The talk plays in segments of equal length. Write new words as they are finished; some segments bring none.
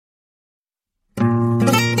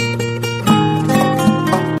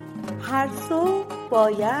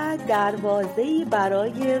باید دروازه‌ای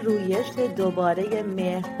برای رویش دوباره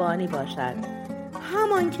مهربانی باشد،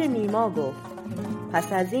 همان که نیما گفت.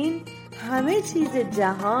 پس از این همه چیز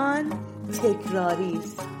جهان تکراری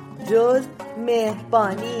است جز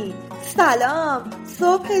مهربانی. سلام،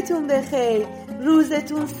 صبحتون بخیر،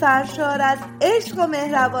 روزتون سرشار از عشق و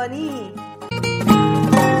مهربانی.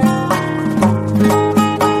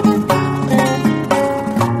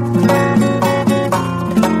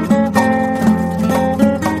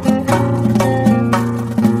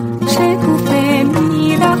 شکوفه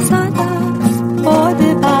می‌رقصد از باد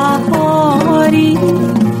بهاری،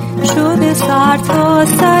 شده سر تا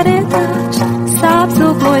سر دشت سبز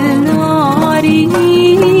و گلناری.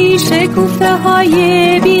 شکوفه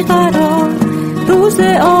های بیقرار روز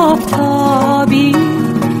آفتابی،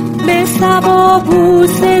 به صبا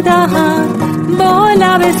بوسه دهند با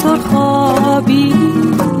لب سرخابی.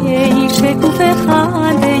 ای شکوفه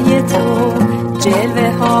خنده تو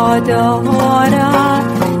جلوه ها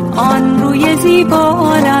دارد، آن روی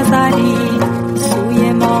زیبا نظری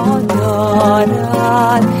سوی ما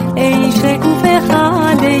دارد. ای شکوفه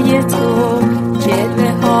خنده تو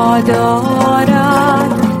جلوه ها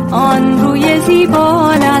دارد، آن روی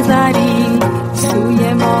زیبا نظری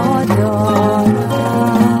سوی ما دارد.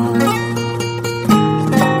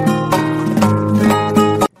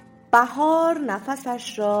 بهار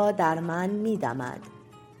نفسش را در من می‌دمد،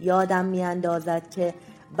 یادم می‌اندازد که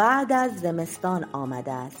بعد از زمستان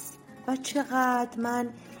آمده است و چقدر من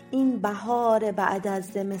این بهار بعد از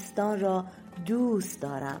زمستان را دوست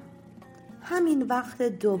دارم. همین وقت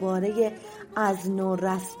دوباره از نو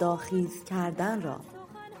رستاخیز کردن را.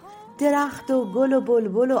 درخت و گل و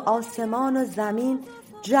بلبل و آسمان و زمین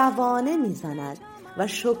جوانه میزند و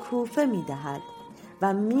شکوفه میدهد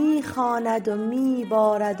و میخواند و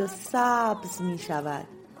میبارد و سبز میشود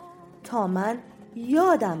تا من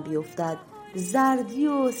یادم بیفتد زردی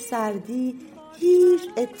و سردی هیچ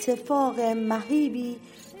اتفاق مهیبی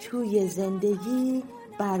توی زندگی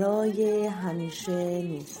برای همیشه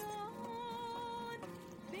نیست.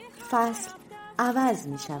 فصل عوض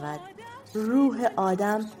می شود، روح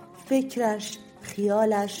آدم، فکرش،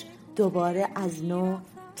 خیالش دوباره از نو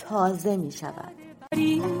تازه می شود.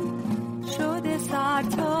 شده سر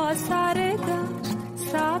تا سر دشت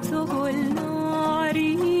سبز و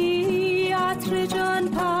گلناری، عطر جان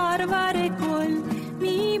پرور گل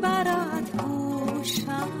میبرد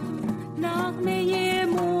گوشم، نغمه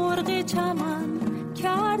مرغ چمن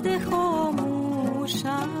کرده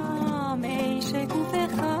خاموشم. ای شکوفه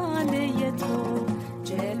خنده تو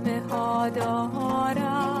جلوه ها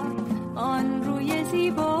دارد، آن روی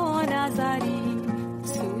زیبا نظری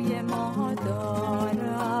سوی ما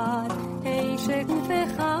دارد. ای شکوفه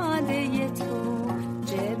خنده تو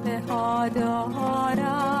جلوه ها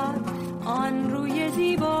دارد، آن روی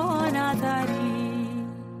زیبا نظری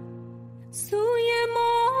سوی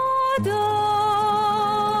ما دارد.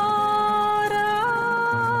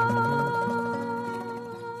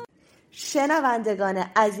 شنوندگان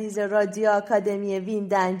عزیز رادیو آکادمی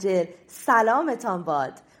ویندنجل، سلامتان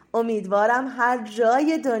باد. امیدوارم هر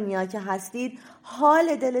جای دنیا که هستید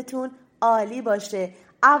حال دلتون عالی باشه.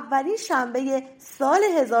 اولین شنبه سال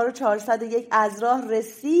 1401 از راه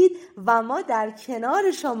رسید و ما در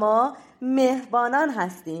کنار شما مهربانان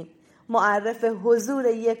هستیم. معرف حضور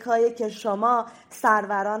یکایک شما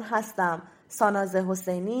سروران هستم. ساناز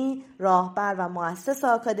حسینی، راهبر و مؤسس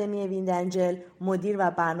آکادمی ویندنجل، مدیر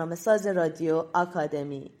و برنامه‌ساز رادیو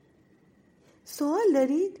آکادمی. سوال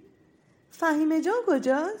دارید؟ فهیمه جان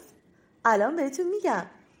کجاست؟ الان بهتون میگم.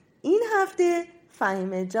 این هفته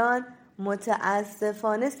فهیمه جان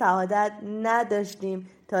متاسفانه سعادت نداشتیم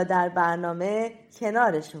تا در برنامه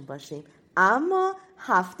کنارشون باشیم، اما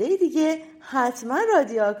هفته دیگه حتما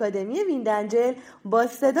رادیو آکادمی ویندنجل با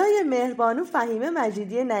صدای مهربانو فهیمه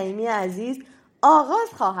مجیدی نعیمی عزیز آغاز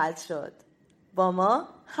خواهد شد. با ما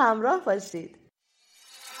همراه باشید.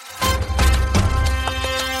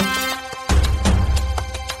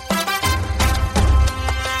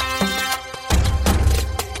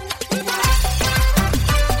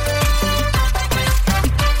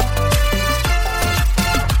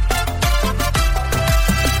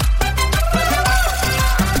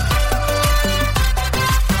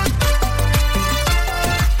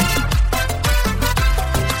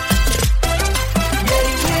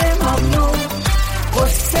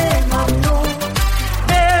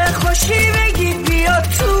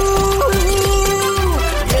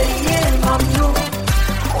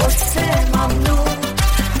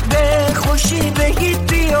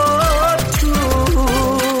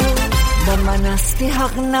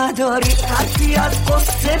 حق نداری حتی از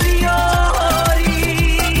قصه بیاری،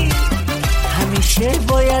 همیشه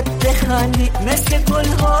باید بخندی میخندی مثل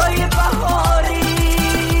گلهای بهاری.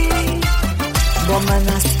 با من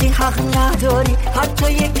هستی حق نداری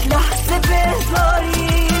حتی یک لحظه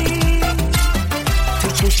بذاری. تو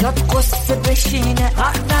چشات قصه بشینه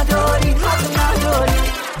حق نداری حق نداری.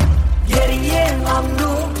 گریه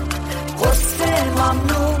ممنوع قصه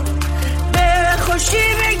ممنوع به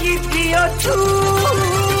خوشی بگید بیا تو.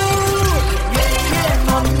 گریه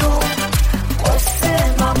ممنوع قصه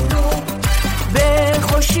ممنوع به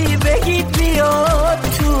خوشی بگید بیا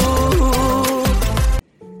تو.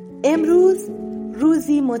 امروز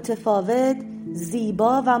روزی متفاوت،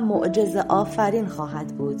 زیبا و معجزه آفرین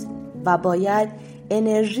خواهد بود و باید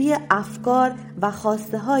انرژی افکار و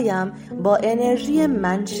خواسته هایم با انرژی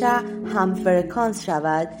منشأ هم فرکانس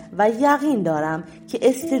شود و یقین دارم که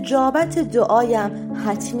استجابت دعایم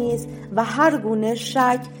حتمی است و هر گونه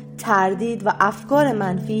شک، تردید و افکار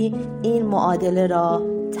منفی این معادله را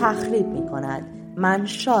تخریب می کند. من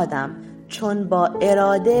شادم چون با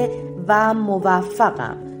اراده و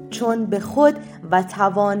موفقم، چون به خود و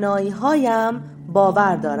توانایی هایم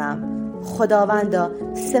باور دارم. خداوندا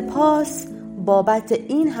سپاس بابت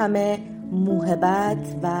این همه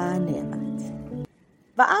موهبت و نعمت.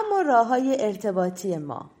 و اما راه‌های ارتباطی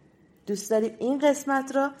ما، دوست داریم این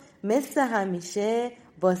قسمت را مثل همیشه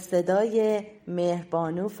با صدای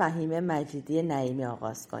مهربانو فهیمه مجیدی نعیمی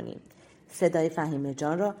آغاز کنیم. صدای فهیمه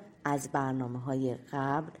جان را از برنامه‌های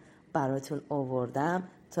قبل براتون آوردم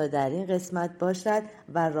تا در این قسمت باشد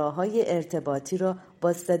و راه‌های ارتباطی را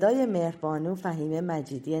با صدای مهربانو فهیمه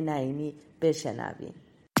مجیدی نعیمی بشنویم.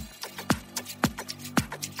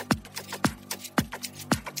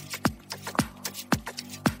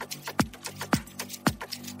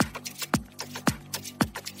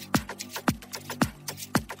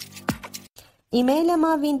 ایمیل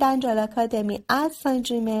ما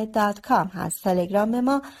vindanjalacademy@gmail.com هست. تلگرام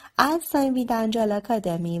ما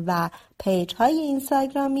 @vindanjalacademy و پیج های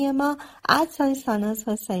اینستاگرامی ما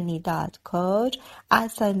 @sanazhosseini.coach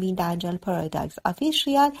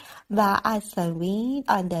 @vindanjalproductsofficial و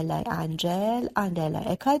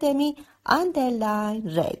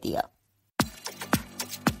 @vin_angel_academy_radio.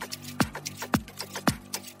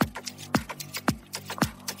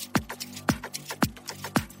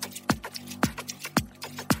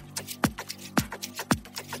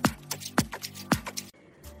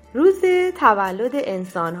 روز تولد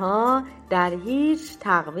انسان‌ها در هیچ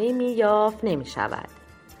تقویمی یافت نمی‌شود،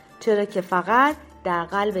 چرا که فقط در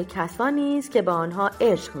قلب کسانی است که به آنها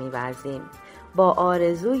عشق می‌ورزیم، با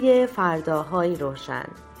آرزوی فرداهای روشن.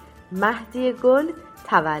 مهدی گل،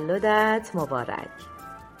 تولدت مبارک.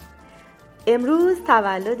 امروز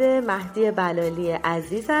تولد مهدی بلالی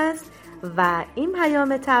عزیز است و این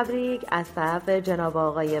پیام تبریک از طرف جناب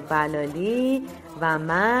آقای بلالی و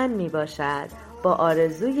من می باشد با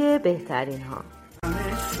آرزوی بهترین ها.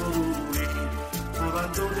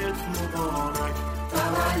 تولدت مبارک،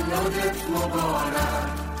 تولدت مبارک.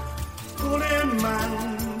 گل من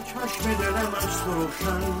چشم دلم از تو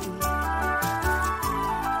روشن،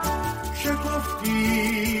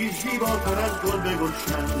 شکفتی زیباتر از گل به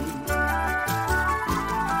گلشن،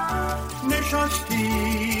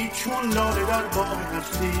 نشستی چون لاله در باغ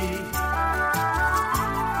هستی،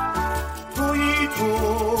 تویی تو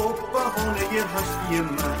بهانه هستی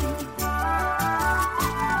من.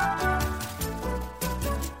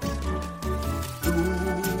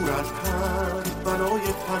 دور از هر بلای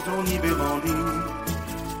خزانی بمانی،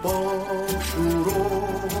 با شور و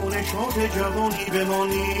نشاط جوانی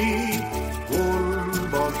بمانی، گل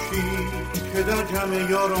باشی که در جمع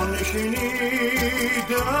یاران نشینی،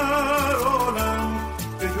 در عالم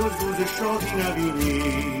به جز روز شادی نبینی.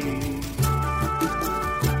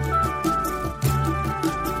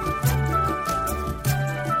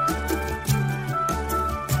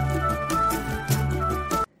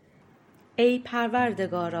 ای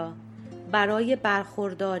پروردگارا، برای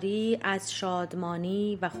برخورداری از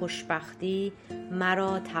شادمانی و خوشبختی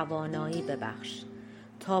مرا توانایی ببخش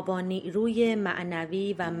تا با نیروی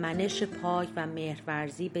معنوی و منش پاک و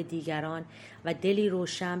مهرورزی به دیگران و دلی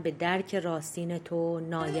روشن به درک راستین تو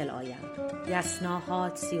نایل آیم.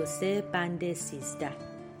 یسناهات 33 بند 13.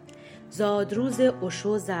 زادروز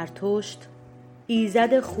اوشو زرتشت،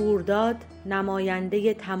 ایزد خورداد،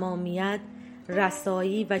 نماینده تمامیت،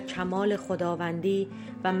 رسایی و کمال خداوندی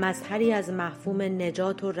و مظهری از مفهوم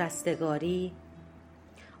نجات و رستگاری،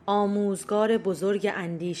 آموزگار بزرگ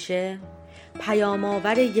اندیشه،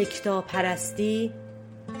 پیام‌آور یکتاپرستی،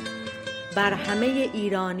 بر همه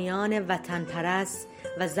ایرانیان وطن پرست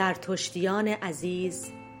و زرتشتیان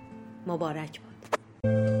عزیز مبارک باد.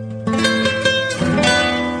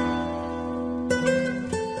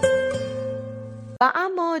 و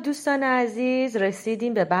اما دوستان عزیز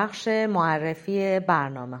رسیدیم به بخش معرفی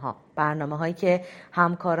برنامه هایی که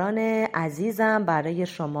همکاران عزیزم برای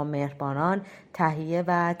شما مهربانان تهیه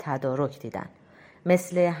و تدارک دیدن.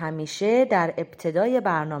 مثل همیشه در ابتدای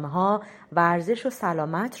برنامه ها ورزش و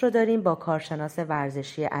سلامت رو داریم با کارشناس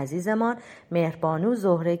ورزشی عزیزمان مهربانو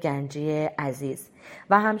زهره گنجی عزیز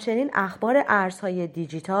و همچنین اخبار ارزهای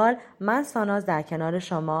دیجیتال. من ساناز در کنار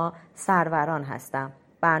شما سروران هستم.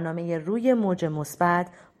 برنامه روی موج مثبت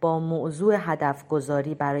با موضوع هدف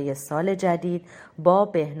گذاری برای سال جدید با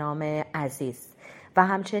بهنام عزیز و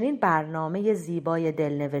همچنین برنامه زیبای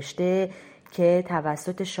دلنوشته که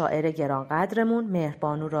توسط شاعر گرانقدرمون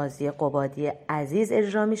مهربانو رازی قبادی عزیز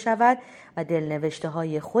اجرا می شود و دلنوشته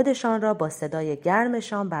های خودشان را با صدای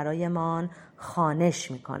گرمشان برایمان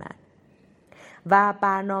خوانش می کنند. و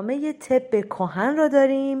برنامه طب کهن را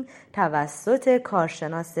داریم توسط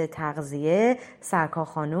کارشناس تغذیه سرکار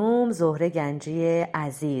خانوم زهره گنجی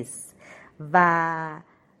عزیز و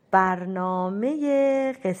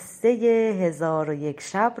برنامه قصه 1001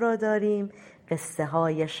 شب را داریم، قصه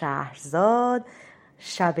های شهرزاد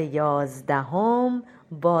شب 11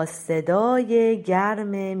 با صدای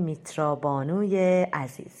گرم میترابانوی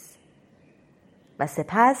عزیز و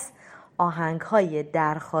سپس آهنگ های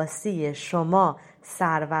درخواستی شما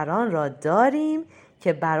سروران را داریم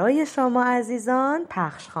که برای شما عزیزان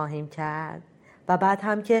پخش خواهیم کرد و بعد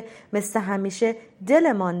هم که مثل همیشه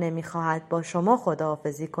دلمان نمیخواهد با شما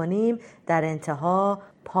خداحافظی کنیم، در انتها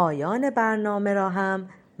پایان برنامه را هم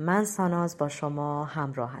من ساناز با شما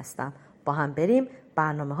همراه هستم. با هم بریم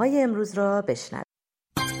برنامه های امروز را بشنویم.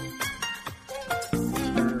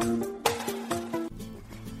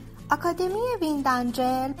 آکادمی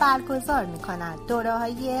ویندنجل برگزار می‌کند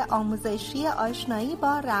دوره‌های آموزشی آشنایی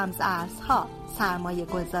با رمزارزها، سرمایه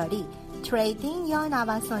گذاری، تریدینگ یا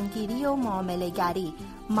نوسانگیری و معامله‌گری،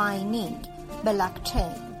 ماینینگ،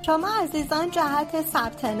 بلاکچین. شما عزیزان جهت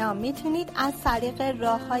ثبت نام میتونید از طریق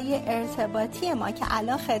راه‌های ارتباطی ما که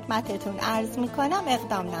الان خدمتتون عرض میکنم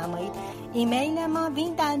اقدام نمایید. ایمیل ما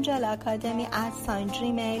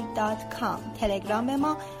vindangelacademy@gmail.com، تلگرام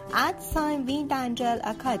ما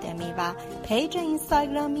 @vindangelacademy و پیج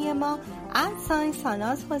اینستاگرامی ما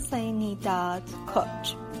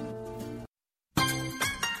 @sanazhosseini.coach.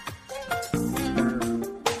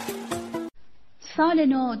 سال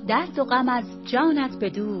نو درد و غم از جانت به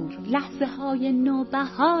دور، لحظه های نو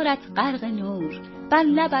بهارت غرق نور، بر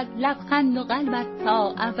لبت لبخند و قلبت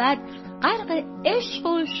تا ابد غرق عشق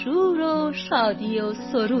و شور و شادی و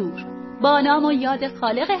سرور. با نام و یاد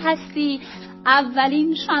خالق هستی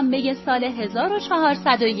اولین شنبه سال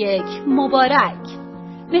 1401 مبارک.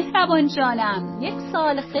 مهربان جانم، یک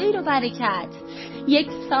سال خیر و برکت، یک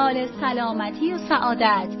سال سلامتی و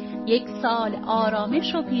سعادت، یک سال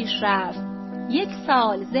آرامش و پیشرفت، یک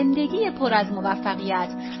سال زندگی پر از موفقیت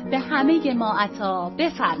به همه ما عطا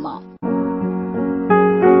بفرما.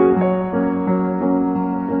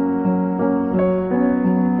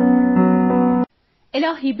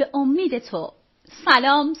 الهی به امید تو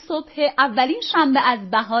سلام. صبح اولین شنبه از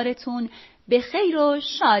بهارتون به خیر و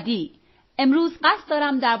شادی. امروز قصد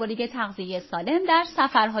دارم درباره تغذیه سالم در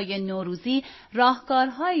سفرهای نوروزی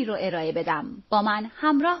راهکارهایی رو ارائه بدم. با من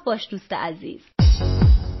همراه باش دوست عزیز.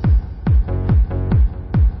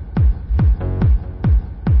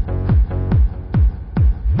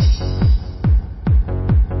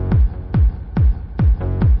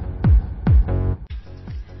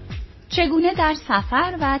 چگونه در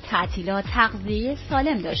سفر و تعطیلات تغذیه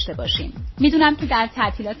سالم داشته باشیم؟ میدونم که در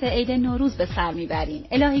تعطیلات عید نوروز به سر میبرین.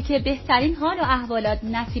 الهی که بهترین حال و احوالات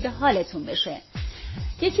نصیب حالتون بشه.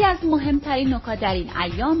 یکی از مهمترین نکات در این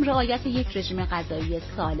ایام رعایت یک رژیم غذایی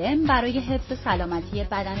سالم برای حفظ سلامتی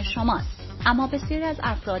بدن شماست. اما بسیاری از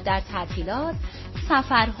افراد در تعطیلات،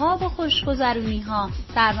 سفرها و خوشگذرونی‌ها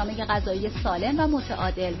برنامه غذایی سالم و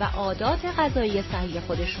متعادل و عادات غذایی صحیح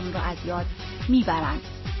خودشون رو از یاد میبرند.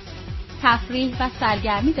 تفریح و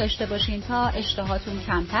سرگرمی داشته باشین تا اشتهاتون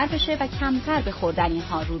کمتر بشه و کمتر به خوردن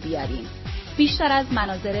اینها رو بیارین. بیشتر از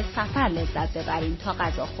مناظر سفر لذت ببرین تا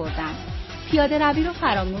غذا خوردن. پیاده روی رو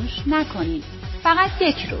فراموش نکنین. فقط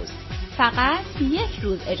یک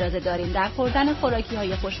روز اجازه دارین در خوردن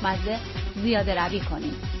خوراکی‌های خوشمزه زیاده روی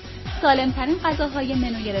کنین. سالم‌ترین غذاهای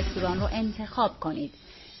منوی رستوران رو انتخاب کنید.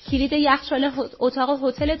 کلید یخچال اتاق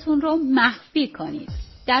هتلتون رو مخفی کنید.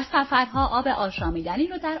 در سفرها آب آشامیدنی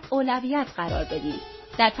رو در اولویت قرار بدید.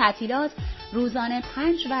 در تعطیلات روزانه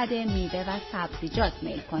 5 وعده میوه و سبزیجات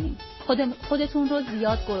میل کنید. خودتون رو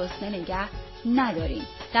زیاد گرسنه نگه ندارین.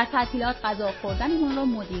 در تعطیلات غذا خوردنتون رو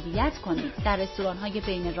مدیریت کنید. در رستوران‌های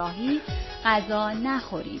بین راهی غذا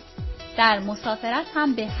نخورید. در مسافرت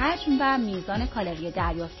هم به حجم و میزان کالری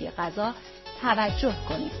دریافتی غذا توجه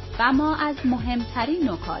کنید و ما از مهمترین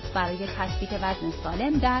نکات برای تثبیت وزن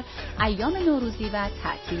سالم در ایام نوروزی و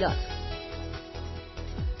تعطیلات.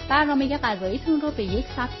 برنامه غذاییتون رو به یک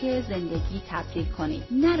سبک زندگی تبدیل کنید،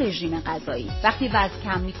 نه رژیم غذایی. وقتی وزن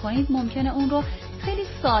کم می‌کنید ممکنه اون رو خیلی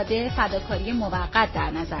ساده فداکاری موقت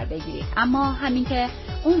در نظر بگیرید، اما همین که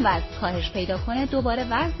اون وزن کاهش پیدا کنه دوباره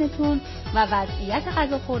وزنتون و وضعیت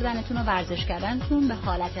غذا خوردنتون و ورزش کردنتون به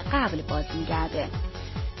حالت قبل باز میگرده.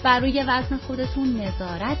 بر روی وزن خودتون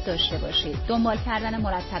نظارت داشته باشید. دنبال کردن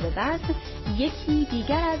مرتب وزن یکی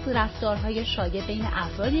دیگر از رفتارهای شایع بین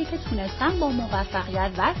افرادی که تونستن با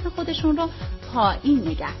موفقیت وزن خودشون رو پایین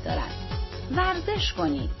نگه دارن. ورزش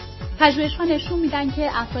کنید. پژوهش‌ها نشون میدن که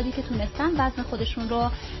افرادی که تونستن وزن خودشون رو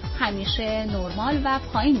همیشه نرمال و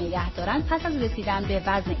پایین نگه دارن پس از رسیدن به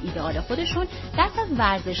وزن ایدئال خودشون دست از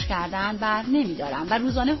ورزش کردن بر نمیدارن و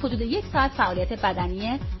روزانه حدود 1 ساعت فعالیت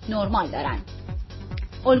بدنی نرمال دارن.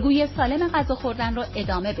 الگوی سالم غذا خوردن رو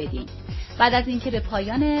ادامه بدین. بعد از اینکه به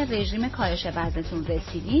پایان رژیم کاهش وزنتون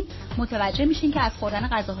رسیدین، متوجه میشین که از خوردن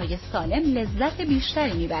غذاهای سالم لذت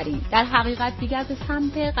بیشتری میبرین. در حقیقت دیگر به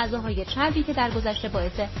سمت غذاهای چربی که در گذشته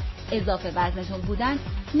باعث اضافه وزنتون بودن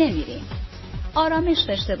نمیرین. آرامش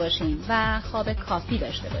داشته باشین و خواب کافی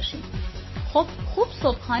داشته باشین. خب خوب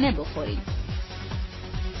صبحانه بخورید.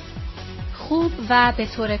 خوب و به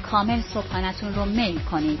طور کامل صبحانه‌تون رو میل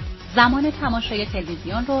کنید. زمان تماشای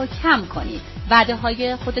تلویزیون رو کم کنید.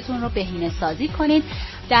 وعده‌های خودتون رو بهینه‌سازی کنید.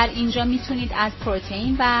 در اینجا میتونید از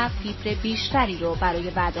پروتئین و فیبر بیشتری رو برای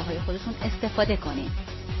وعده‌های خودتون استفاده کنید.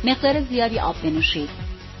 مقدار زیادی آب بنوشید.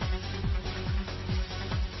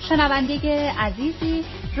 شنونده عزیزی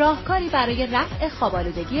راهکاری برای رفع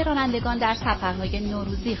خواب‌آلودگی رانندگان در سفرهای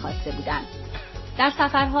نوروزی خواسته بودند. در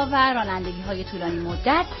سفرها و رانندگی‌های طولانی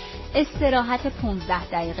مدت استراحت 15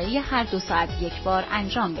 دقیقه‌ای هر 2 ساعت یک بار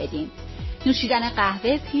انجام بدین. نوشیدن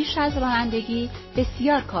قهوه پیش از رانندگی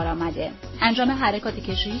بسیار کارآمده. انجام حرکات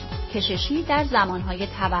کششی در زمانهای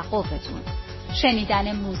توقفتون.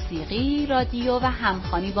 شنیدن موسیقی، رادیو و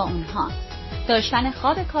همخوانی با اونها. داشتن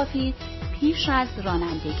خواب کافی پیش از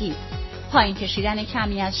رانندگی. پایین کشیدن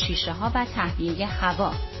کمی از شیشه ها و تهویه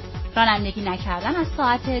هوا. رانندگی نکردن از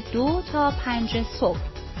ساعت 2 تا 5 صبح.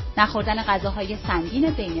 نخوردن غذاهای سنگین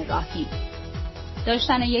بین راهی.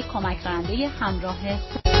 داشتن یک کمک راننده همراه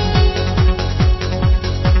خوب.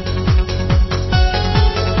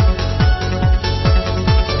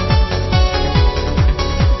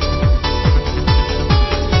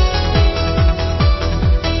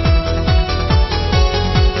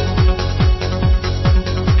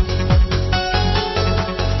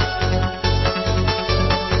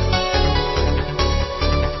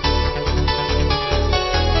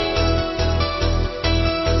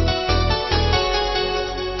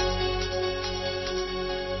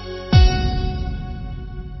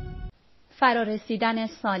 فرارسیدن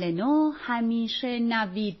سال نو همیشه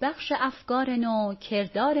نوید بخش افکار نو،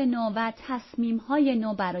 کردار نو و تصمیم‌های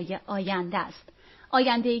نو برای آینده است.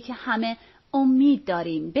 آینده‌ای که همه امید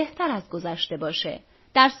داریم بهتر از گذشته باشه.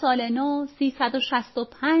 در سال نو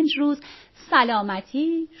 365 روز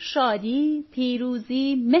سلامتی، شادی،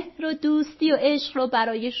 پیروزی، مهر و دوستی و عشق رو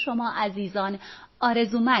برای شما عزیزان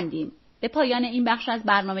آرزومندیم. به پایان این بخش از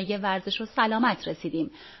برنامه ورزش و سلامت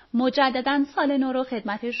رسیدیم. مجدداً سال نو رو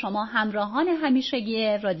خدمت شما همراهان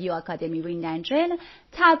همیشگی رادیو آکادمی ویندنجل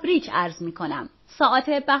تبریک عرض می‌کنم.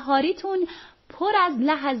 ساعت بهاریتون پر از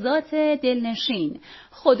لحظات دلنشین.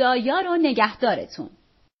 خدا یار و نگهدارتون.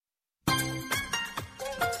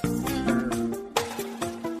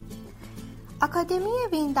 آکادمی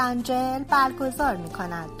ویندنجل برگزار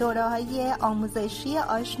می‌کند دوره‌های آموزشی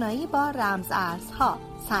آشنایی با رمزارزها،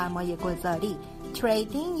 سرمایه گذاری،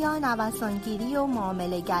 تریدینگ یا نوسانگیری و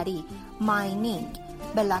معامله‌گری، ماینینگ،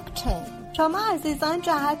 بلاکچین. شما عزیزان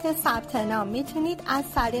جهت ثبت نام میتونید از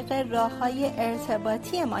طریق راه‌های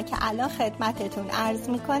ارتباطی ما که الان خدمتتون عرض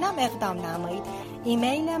میکنم اقدام نمایید.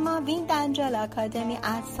 ایمیل ما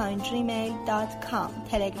vindangelacademy@gmail.com،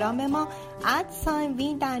 تلگرام ما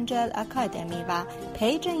 @vindangelacademy و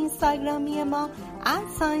پیج اینستاگرامی ما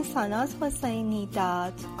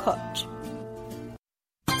 @sanazhosseini.coach.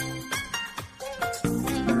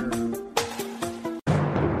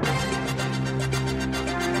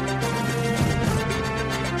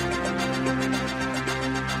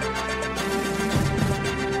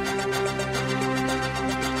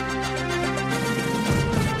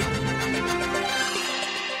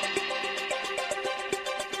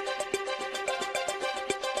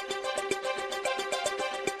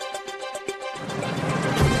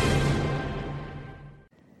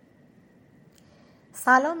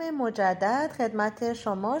 سلام مجدد خدمت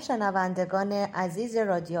شما شنوندگان عزیز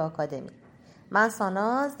رادیو آکادمی. من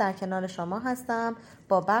ساناز در کنار شما هستم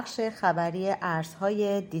با بخش خبری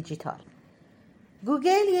ارزهای دیجیتال.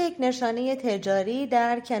 گوگل یک نشانه تجاری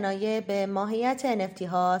در کنایه به ماهیت NFT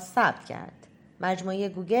ها ثبت کرد. مجموعه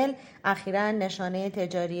گوگل اخیراً نشانه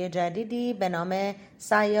تجاری جدیدی به نام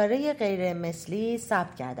سیاره غیر مثلی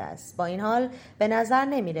ثبت کرده است. با این حال به نظر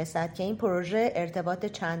نمی رسد که این پروژه ارتباط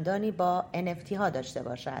چندانی با NFT ها داشته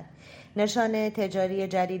باشد. نشانه تجاری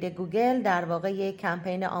جدید گوگل در واقع یک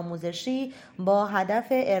کمپین آموزشی با هدف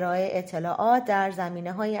ارائه اطلاعات در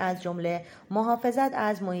زمینه‌های از جمله محافظت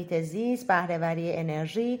از محیط زیست، بهره‌وری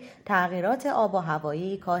انرژی، تغییرات آب و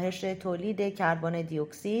هوایی، کاهش تولید کربن دی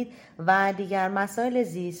اکسید و دیگر مسائل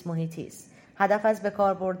زیست محیطی است. هدف از به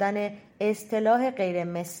کار بردن اصطلاح غیر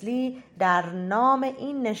مثلی در نام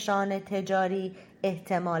این نشان تجاری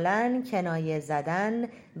احتمالاً کنایه زدن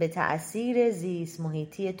به تأثیر زیست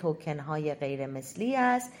محیطی توکن‌های غیر مثلی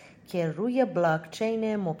است که روی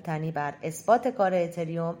بلاکچین مبتنی بر اثبات کار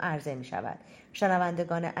اتریوم عرضه می شود.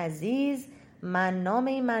 شنوندگان عزیز، من نام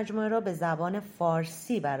این مجموعه را به زبان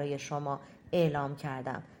فارسی برای شما اعلام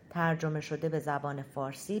کردم. ترجمه شده به زبان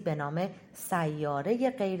فارسی به نام سیاره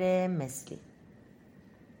غیر مثلی.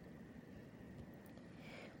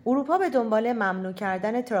 اروپا به دنبال ممنوع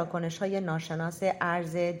کردن تراکنش‌های ناشناس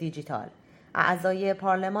ارز دیجیتال. اعضای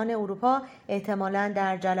پارلمان اروپا احتمالاً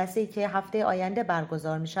در جلسه‌ای که هفته آینده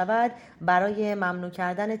برگزار می‌شود برای ممنوع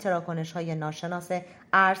کردن تراکنش‌های ناشناس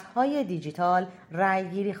ارزهای دیجیتال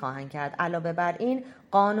رأی‌گیری خواهند کرد. علاوه بر این،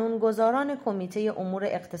 قانونگذاران کمیته امور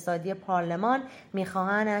اقتصادی پارلمان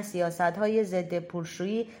می‌خواهند از سیاست‌های ضد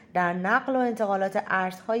پولشویی در نقل و انتقالات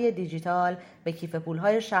ارزهای دیجیتال به کیف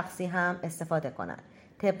پول‌های شخصی هم استفاده کنند.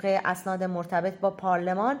 طبق اسناد مرتبط با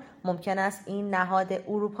پارلمان ممکن است این نهاد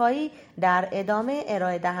اروپایی در ادامه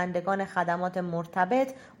ارائه دهندگان خدمات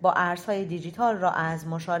مرتبط با ارزهای دیجیتال را از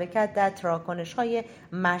مشارکت در تراکنش‌های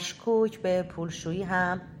مشکوک به پولشویی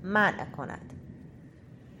هم منع کند.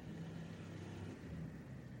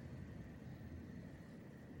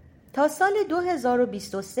 تا سال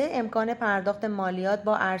 2023 امکان پرداخت مالیات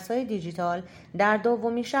با ارزهای دیجیتال در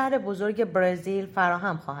دومین شهر بزرگ برزیل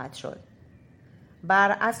فراهم خواهد شد.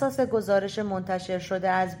 بر اساس گزارش منتشر شده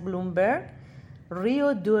از بلومبرگ،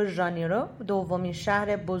 ریو دو ژانیرو، دومین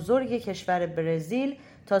شهر بزرگ کشور برزیل،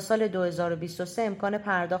 تا سال 2023 امکان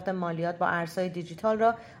پرداخت مالیات با ارزهای دیجیتال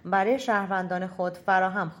را برای شهروندان خود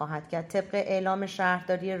فراهم خواهد کرد. طبق اعلام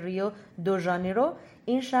شهرداری ریو دو ژانیرو،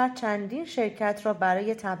 این شهر چندین شرکت را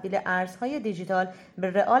برای تبدیل ارزهای دیجیتال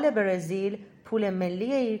به رئال برزیل، پول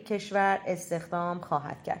ملی این کشور، استخدام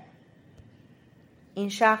خواهد کرد. این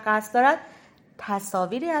شهر قصد دارد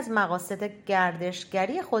تصاویری از مقاصد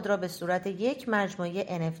گردشگری خود را به صورت یک مجموعه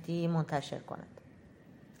NFT منتشر کند.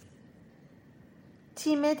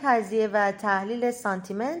 تیم تجزیه و تحلیل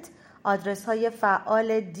سانتیمنت آدرس‌های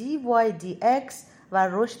فعال DYDX و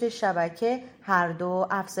رشد شبکه هر دو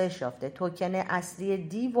افزایش یافته. توکن اصلی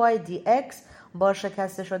DYDX با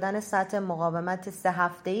شکسته شدن سطح مقاومت 3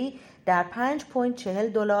 هفته‌ای در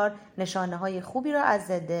 $5.40 نشانه‌های خوبی را از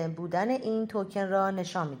زنده بودن این توکن را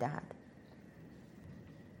نشان می‌دهد.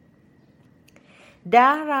 10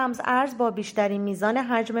 رمز ارز با بیشترین میزان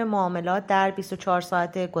حجم معاملات در 24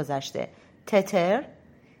 ساعت گذشته: تتر،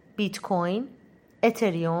 بیت کوین،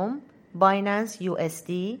 اتریوم، بایننس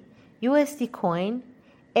USD، USD کوین،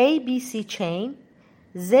 ABC چین،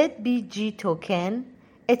 ZBG توکن،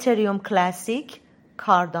 اتریوم کلاسیک،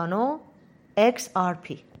 کاردانو،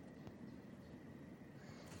 XRP.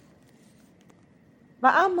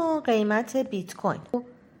 و اما قیمت بیت کوین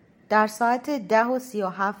در ساعت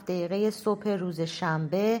 10:37 صبح روز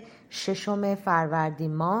شنبه 6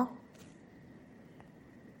 فروردین ماه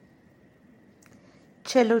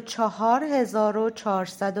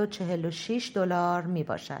 $44,446 می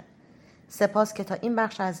باشد. سپاس که تا این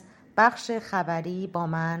بخش از بخش خبری با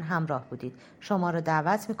من همراه بودید. شما را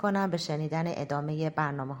دعوت می کنم به شنیدن ادامه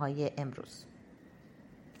برنامه‌های امروز.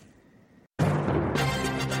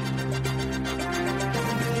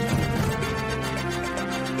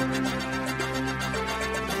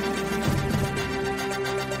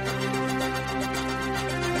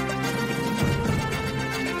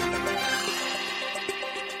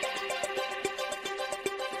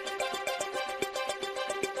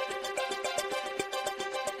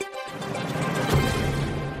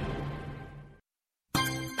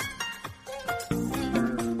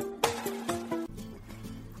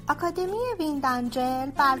 آکادمی ویندنجل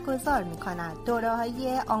برگزار می‌کند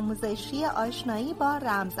دوره‌های آموزشی آشنایی با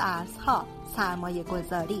رمز ارزها، سرمایه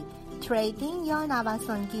گذاری، تریدینگ یا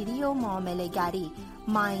نوسانگیری و معامله‌گری،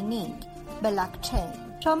 ماینینگ، بلاکچین،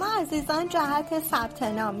 شما عزیزان جهت ثبت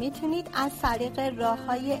نام میتونید از طریق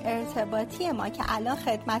راه‌های ارتباطی ما که الان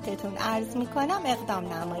خدمتتون عرض میکنم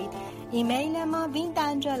اقدام نمایید. ایمیل ما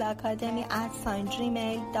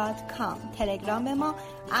vindangelacademy@gmail.com، تلگرام ما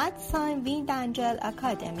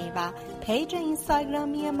 @vindangelacademy و پیج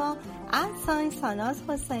اینستاگرامی ما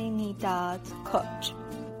 @sanazhosseini.coach.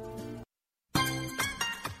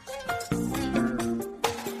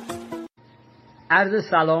 عرض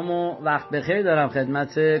سلام و وقت بخیر دارم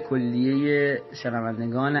خدمت کلیه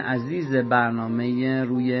شنوندگان عزیز برنامه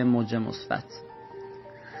روی موج مثبت.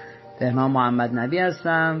 بهنام محمد نبی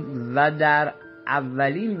هستم و در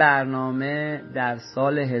اولین برنامه در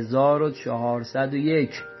سال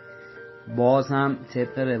 1401 باز هم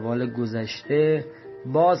طبق روال گذشته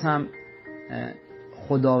باز هم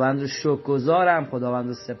خداوند رو شکرگزارم، خداوند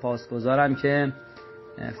رو سپاسگزارم که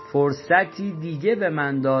فرصتی دیگه به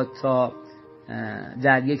من داد تا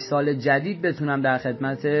در یک سال جدید بتونم در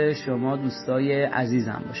خدمت شما دوستای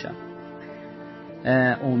عزیزم باشم.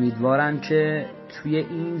 امیدوارم که توی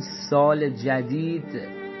این سال جدید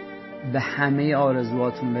به همه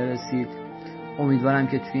آرزوهاتون برسید. امیدوارم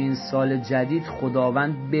که توی این سال جدید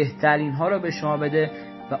خداوند بهترین ها رو به شما بده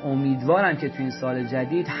و امیدوارم که توی این سال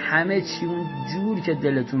جدید همه چی اون جور که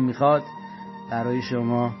دلتون میخواد برای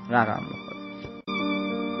شما رقم بخوره.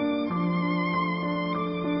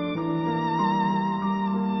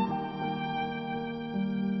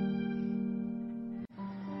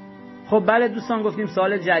 خب بله دوستان، گفتیم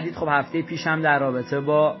سال جدید. خب هفته پیش هم در رابطه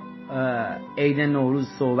با عید نوروز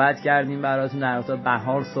صحبت کردیم، براتون در رابطه با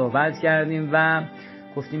بهار صحبت کردیم و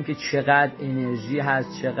گفتیم که چقدر انرژی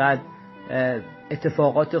هست، چقدر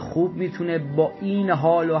اتفاقات خوب میتونه با این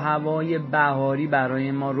حال و هوای بهاری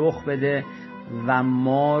برای ما رخ بده و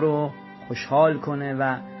ما رو خوشحال کنه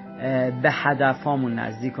و به هدفامون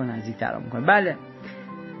نزدیک و نزدیک‌تر کنه. بله،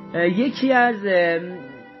 یکی از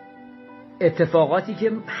اتفاقاتی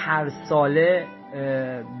که هر ساله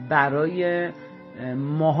برای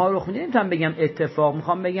ماها رخ میده، نمیتونم بگم اتفاق،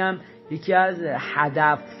 میخوام بگم یکی از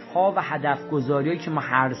هدفها و هدفگذاریایی که ما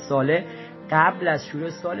هر ساله قبل از شروع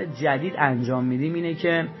سال جدید انجام میدیم اینه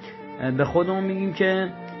که به خودمون میگیم که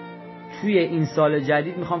توی این سال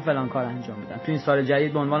جدید میخوام فلان کار انجام بدم، توی این سال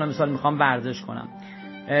جدید به عنوان مثال میخوام ورزش کنم،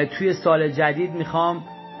 توی سال جدید میخوام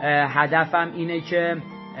هدفم اینه که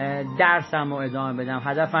درسم رو ادامه بدم،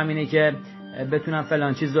 هدفم اینه که بتونم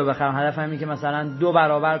فلان چیز رو بخرم، هدفم اینه که مثلا 2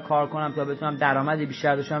 برابر کار کنم تا بتونم درآمد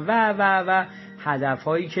بیشتر داشته باشم و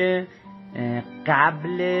هدفهایی که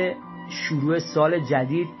قبل شروع سال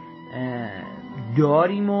جدید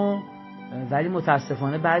داریم ولی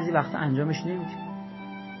متاسفانه بعضی وقتا انجامش نمیدیم.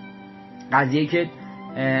 قضیه که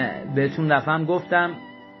بهتون دفعه گفتم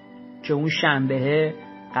که اون شنبه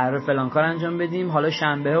قرار فلان کار انجام بدیم، حالا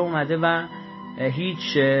شنبه اومده و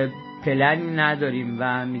هیچ پلنی نداریم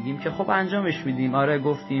و میگیم که خب انجامش میدیم. آره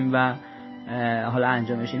گفتیم و حالا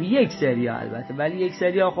انجامش میدیم. یک سریا البته، ولی یک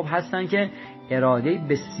سریا خب هستن که اراده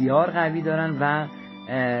بسیار قوی دارن و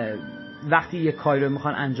وقتی یک کاری رو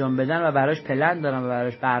میخوان انجام بدن و براش پلن دارن و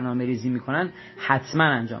براش برنامه ریزی میکنن حتما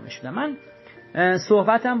انجامش بدن. من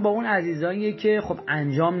صحبتم با اون عزیزانیه که خب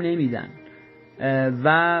انجام نمیدن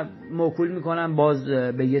و موکول میکنم باز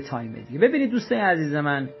به یه تایم دیگه. ببینید دوستای عزیز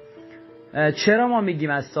من، چرا ما میگیم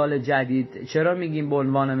از سال جدید، چرا میگیم به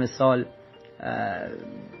عنوان مثال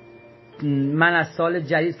من از سال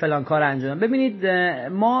جدید فلان کار انجام؟ ببینید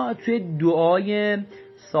ما توی دعای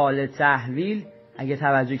سال تحویل اگه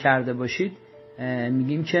توجه کرده باشید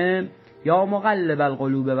میگیم که یا مقلب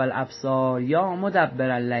القلوب والابصار یا مدبر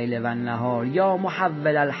اللیل والنهار یا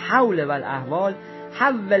محول الحول والاحوال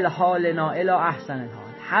حول حالنا الی احسن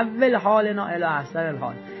الحال، حول حالنا الی احسن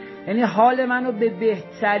الحال، یعنی حال منو به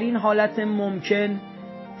بهترین حالت ممکن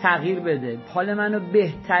تغییر بده، حال منو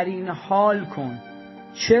بهترین حال کن.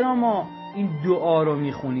 چرا ما این دعا رو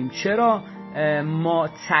میخونیم؟ چرا ما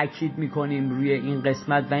تاکید میکنیم روی این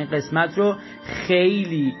قسمت و این قسمت رو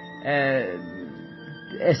خیلی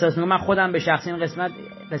احساس میکنم؟ من خودم به شخصی این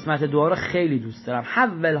قسمت دعا رو خیلی دوست دارم،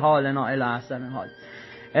 حول حالنا الی احسن الحال،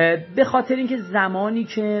 به خاطر اینکه زمانی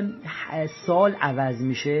که سال عوض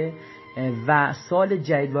میشه و سال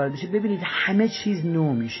جدید وارد میشه، ببینید همه چیز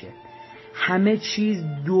نو میشه، همه چیز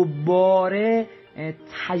دوباره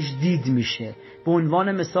تجدید میشه. به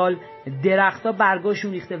عنوان مثال درختها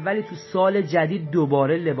برگاشون ریخته ولی تو سال جدید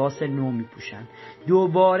دوباره لباس نو میپوشن،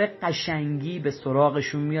 دوباره قشنگی به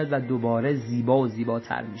سراغشون میاد و دوباره زیبا و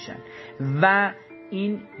زیباتر میشن و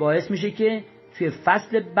این باعث میشه که توی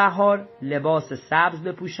فصل بهار لباس سبز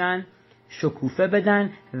بپوشن، شکوفه بدن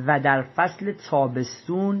و در فصل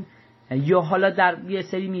تابستون یا حالا در یه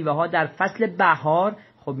سری میوه ها در فصل بهار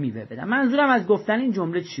خب میوه بدن. منظورم از گفتن این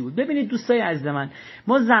جمله چی بود؟ ببینید دوستای عزیز من،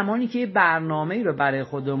 ما زمانی که یه برنامه‌ای رو برای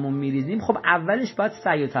خودمون میریزیم، خب اولش باید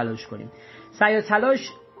سعی و تلاش کنیم. سعی و تلاش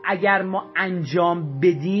اگر ما انجام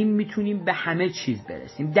بدیم میتونیم به همه چیز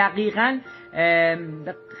برسیم. دقیقاً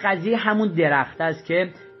قضیه همون درخت است که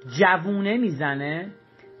جوونه میزنه،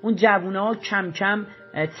 اون جوونه ها کم کم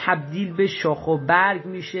تبدیل به شاخ و برگ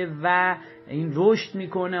میشه و این رشد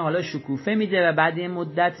میکنه، حالا شکوفه میده و بعد این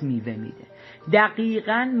مدت میوه میده.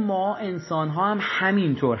 دقیقاً ما انسان ها هم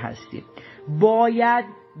همینطور هستیم. باید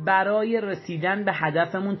برای رسیدن به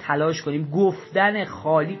هدفمون تلاش کنیم. گفتن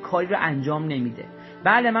خالی کاری رو انجام نمیده.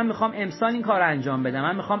 بله من میخوام امسال این کار رو انجام بدم،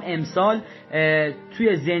 من میخوام امسال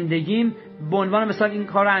توی زندگیم به عنوان مثال این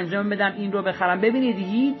کار رو انجام بدم، این رو بخرم. ببینید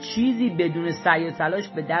هیچ چیزی بدون سعی و تلاش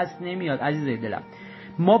به دست نمیاد عزیزای دلم.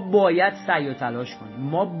 ما باید سعی و تلاش کنیم،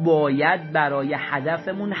 ما باید برای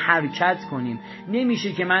هدفمون حرکت کنیم.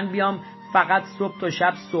 نمیشه که من بیام فقط صبح تا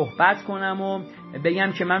شب صحبت کنم و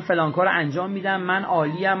بگم که من فلان کار انجام میدم، من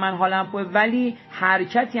عالیم، من حالم خوبه، ولی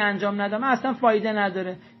حرکتی انجام ندم، اصلا فایده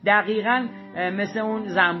نداره. دقیقاً مثل اون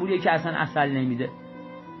زنبوریه که اصلا عسل نمیده.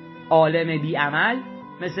 عالم بی عمل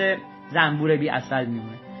مثل زنبور بی عسل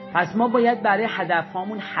میمونه. پس ما باید برای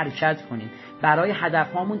هدفهامون حرکت کنیم، برای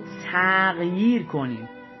هدفهامون تغییر کنیم.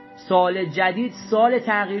 سال جدید سال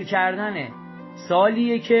تغییر کردنه،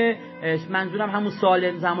 سالیه که منظورم همون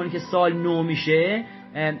سال زمانی که سال نو میشه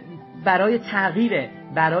برای تغییره،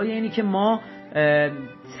 برای اینی که ما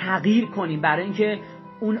تغییر کنیم، برای اینکه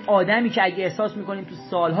اون آدمی که اگه احساس میکنیم تو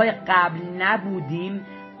سالهای قبل نبودیم،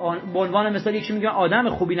 به عنوان مثال یکی میگه آدم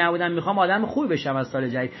خوبی نبودم میخوام آدم خوبی بشم از سال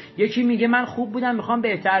جدید، یکی میگه من خوب بودم میخوام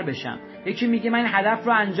بهتر بشم، یکی میگه من هدف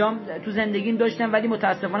رو انجام تو زندگیم داشتم ولی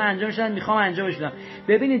متاسفانه انجامش ندادم میخوام انجامش بدم.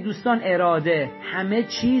 ببینید دوستان، اراده، همه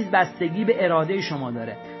چیز بستگی به اراده شما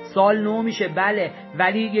داره. سال نو میشه بله،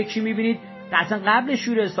 ولی یکی میبینید اصلا قبل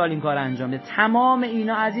شروع سال این کار انجام بده. تمام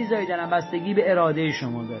اینا عزیزای دلم بستگی به اراده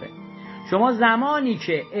شما داره. شما زمانی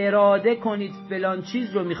که اراده کنید فلان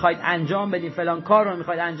چیز رو میخواید انجام بدید، فلان کار رو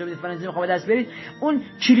میخواید انجام بدید، فلان چیز رو میخواید دست برید، اون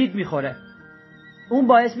کلید میخوره، اون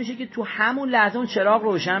باعث میشه که تو همون لحظه اون چراغ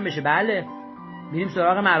روشن بشه. بله میریم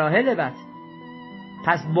سراغ مراحل بعد.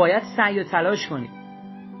 پس باید سعی و تلاش کنید.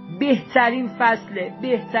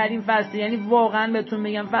 بهترین فصل یعنی واقعا بهتون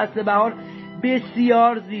میگم فصل بهار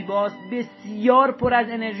بسیار زیباست، بسیار پر از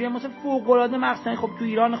انرژی، مثلا فوق‌العاده. مخصوصا خب تو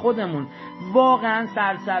ایران خودمون واقعا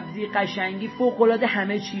سرسبزی، قشنگی، فوق‌العاده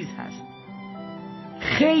همه چیز هست.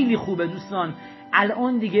 خیلی خوبه دوستان.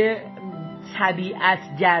 الان دیگه طبیعت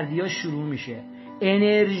گردی ها شروع میشه،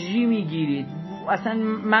 انرژی میگیرید. اصلا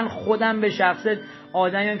من خودم به شخصه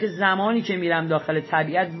آدمیم که زمانی که میرم داخل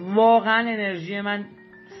طبیعت واقعا انرژی من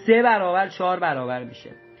 3 برابر 4 برابر میشه.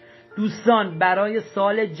 دوستان برای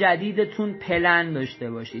سال جدیدتون پلن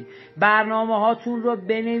داشته باشید، برنامه هاتون رو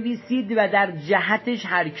بنویسید و در جهتش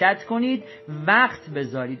حرکت کنید، وقت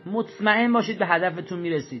بذارید، مطمئن باشید به هدفتون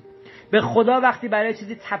میرسید. به خدا وقتی برای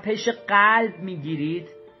چیزی تپش قلب میگیرید،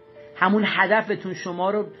 همون هدفتون شما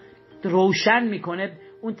رو روشن میکنه.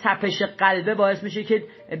 اون تپش قلبه باعث میشه که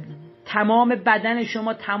تمام بدن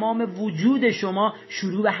شما، تمام وجود شما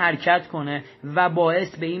شروع به حرکت کنه و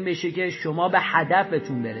باعث به این بشه که شما به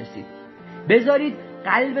هدفتون برسید. بذارید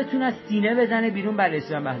قلبتون از سینه بزنه بیرون برای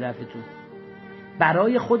رسیدن به هدفتون.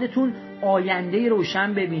 برای خودتون آینده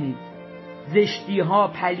روشن ببینید. زشتی ها،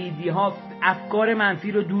 پلیدی ها، افکار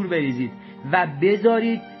منفی رو دور بریزید و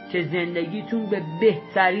بذارید که زندگیتون به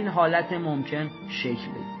بهترین حالت ممکن شکل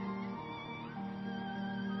بگیره.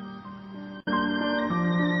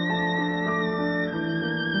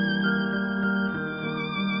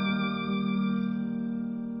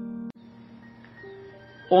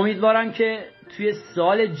 امیدوارم که توی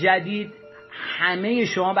سال جدید همه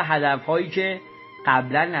شما به هدفهایی که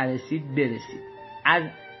قبلا نرسید برسید. از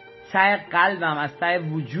ته قلبم، از ته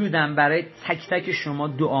وجودم برای تک تک شما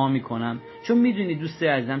دعا میکنم، چون میدونید دوست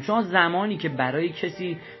عزیزم، شما زمانی که برای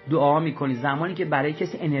کسی دعا میکنید، زمانی که برای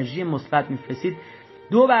کسی انرژی مثبت میفرستید،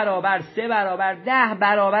 2 برابر، 3 برابر، 10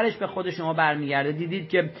 برابرش به خود شما برمیگرده. دیدید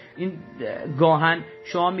که این گاهن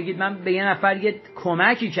شما میگید من به یه نفر یه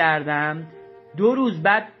کمکی کردم، 2 روز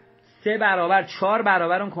بعد 3 برابر 4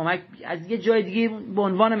 برابر اون کمک از یه جای دیگه. به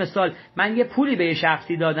عنوان مثال من یه پولی به یه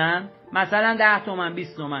شخصی دادم، مثلا 10 تومن،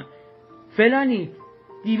 20 تومن، فلانی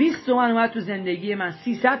 200 تومن اومد تو زندگی من،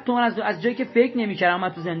 300 تومن از جایی که فکر نمی‌کردم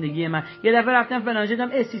اومد تو زندگی من. یه دفعه رفتم فلان جا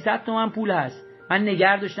دیدم 300 تومن پول هست، من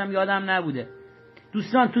نگه داشتم یادم نبوده.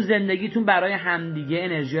 دوستان تو زندگیتون برای همدیگه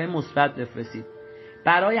انرژی‌های مثبت بفرستید،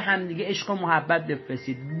 برای همدیگه عشق و محبت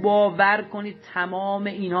بفرستید. باور کنید تمام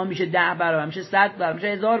اینها میشه 10 برابر، میشه 100 برابر، میشه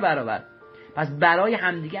 1000 برابر. پس برای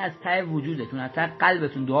همدیگه از ته وجودتون، از ته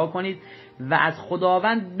قلبتون دعا کنید و از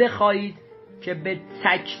خداوند بخواید که به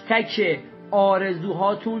تک تک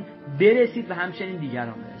آرزوهاتون برسید و همچنین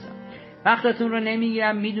دیگران برسن. وقتتون رو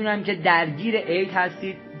نمیگیرم، میدونم که درگیر عید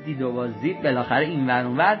هستید، دید و بازدید، بالاخره این ور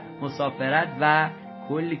اون ور، مسافرت و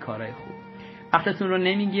کلی کارهای خوب. وقتتون رو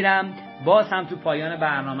نمیگیرم، باز هم تو پایان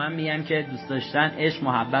برنامه میگم که دوست داشتن عشق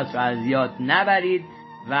محبت رو از یاد نبرید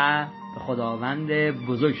و به خداوند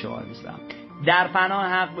بزرگ شما بسپارم. در پناه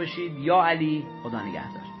حق باشید. یا علی، خدا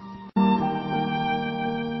نگهدار.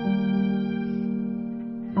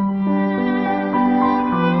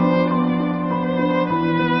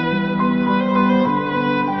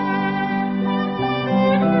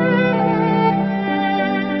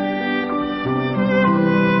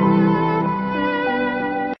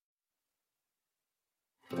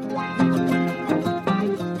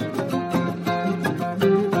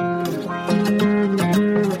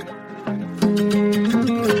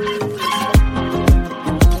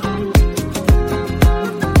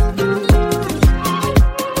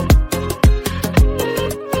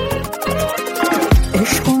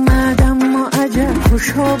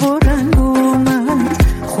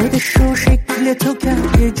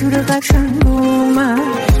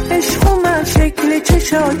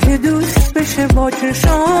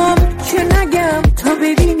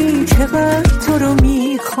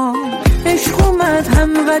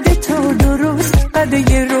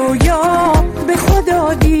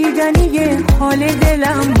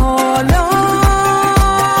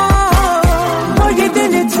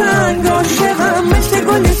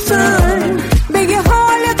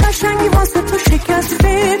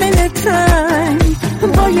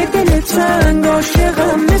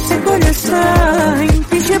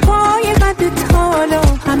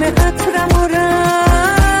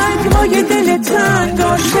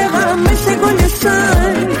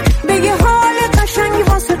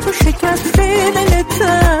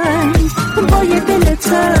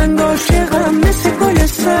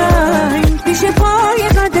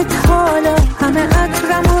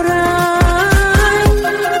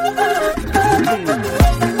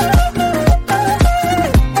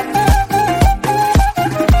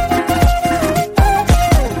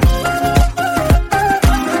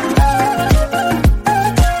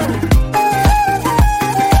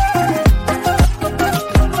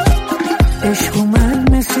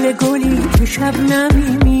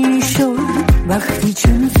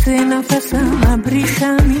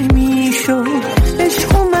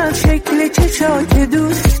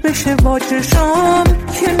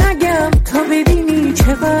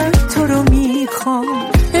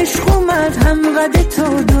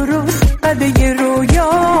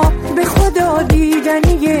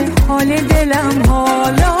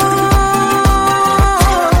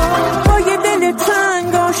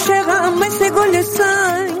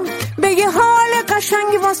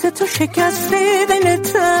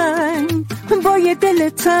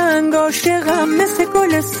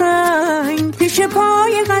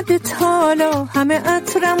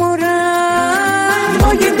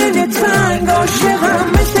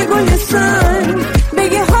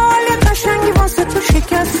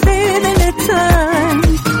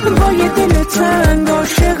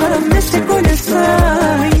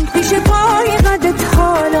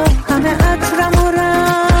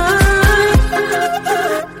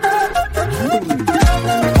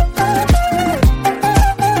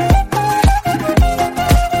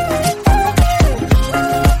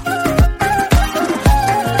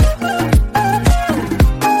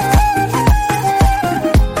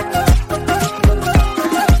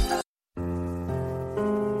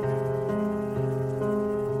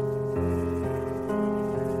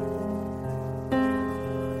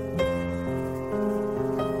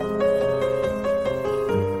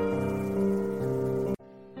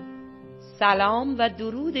 سلام و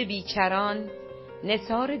درود بیکران.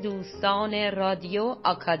 نثار دوستان رادیو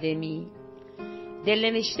آکادمی.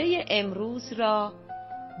 دلنوشته امروز را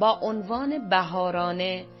با عنوان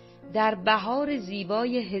بهارانه در بهار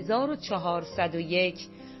زیبای 1401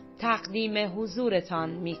 تقدیم حضورتان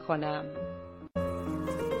می کنم.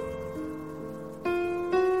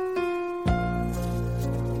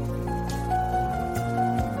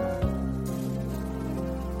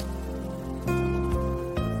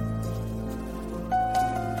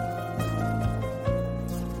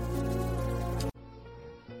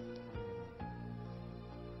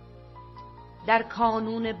 در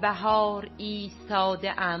کانون بهار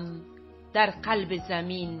ایستاده ام در قلب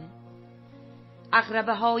زمین،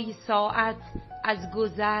 عقربه های ساعت از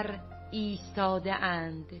گذر ایستاده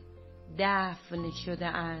اند، دفن شده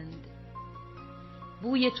اند.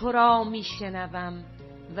 بوی تو را می شنوم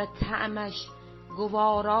و طعمش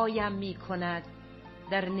گوارایم می کند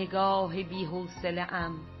در نگاه بی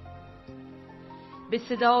حوصله‌ام. به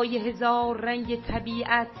صدای هزار رنگ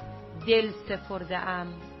طبیعت دل سپرده‌ام.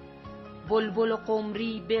 بلبل و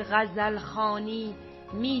قمری به غزل خوانی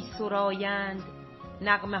می سرایند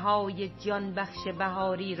نغمه های جان بخش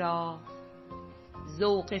بهاری را.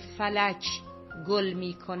 ذوق فلک گل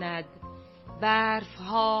می کند، برف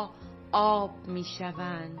ها آب می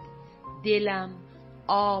شوند، دلم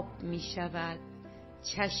آب می شود،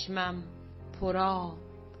 چشمم پرآب.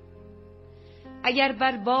 اگر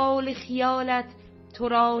بر بال خیالت تو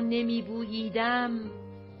را نمی بوییدم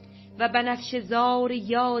و بنفشه زار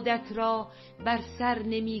یادت را بر سر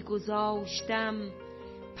نمی گذاشتم،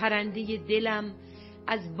 پرنده دلم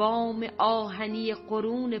از بام آهنی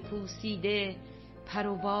قرون پوسیده پر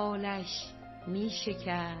و بالش می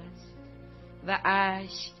شکست و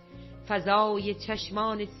اشک فضای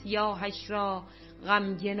چشمان سیاهش را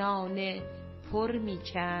غمگنانه پر می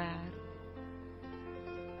کرد.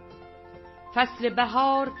 فصل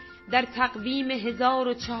بهار در تقویم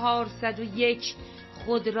 1401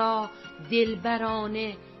 خود را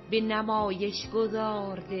دلبرانه به نمایش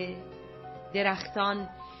گذارده. درختان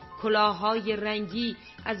کلاه‌های رنگی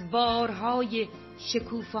از بارهای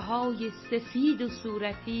شکوفه‌های سفید و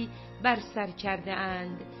صورتی بر سر کرده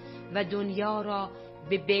اند و دنیا را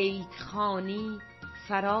به بیتخوانی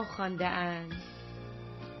فرا خوانده اند.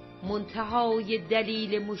 منتهای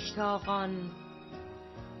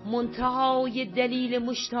دلیل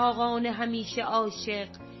مشتاقان همیشه عاشق،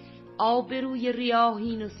 آبروی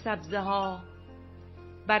ریاحین و سبزه ها،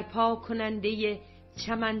 برپا کننده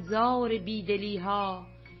چمنزار بیدلی ها،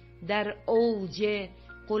 در اوج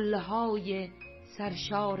قله های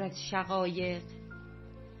سرشار از شقایق.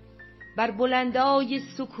 بر بلندای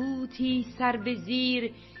سکوتی سر به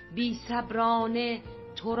زیر بی صبرانه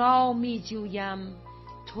تو را می جویم،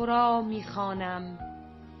 تو را می خوانم.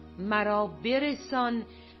 مرا برسان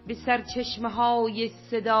به سرچشمه های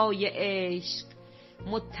صدای عشق،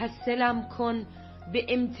 متصلم کن به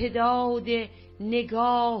امتداد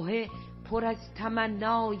نگاه پر از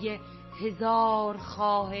تمنای هزار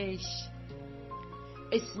خواهش.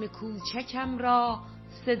 اسم کوچکم را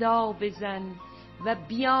صدا بزن و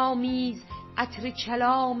بیامیز عطر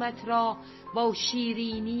کلامت را با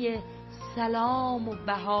شیرینی سلام و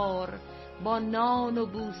بهار، با نان و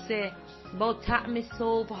بوسه، با طعم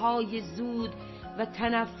صبح‌های زود و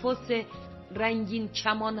تنفس رنگین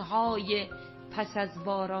کمان‌های پس از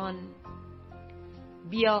باران.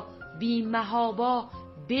 بیا بی محابا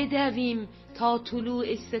بدویم تا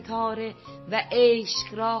طلوع ستاره و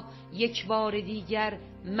عشق را یک بار دیگر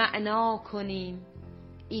معنا کنیم.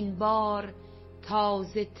 این بار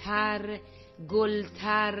تازه تر،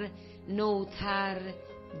 گلتر، نوتر،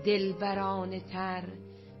 دلبرانه تر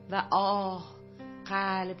و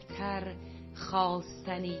قلبتر،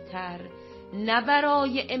 خواستنی تر. نه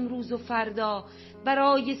برای امروز و فردا،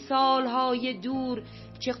 برای سالهای دور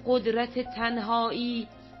که قدرت تنهایی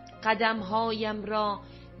قدمهایم را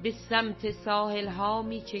به سمت ساحلها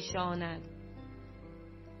می کشاند.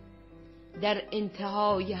 در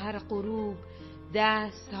انتهای هر غروب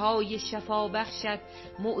دستهای شفابخشت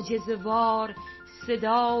معجزه‌وار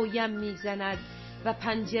صدایم میزند و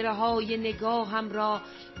پنجره‌های نگاهم را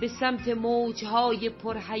به سمت موجهای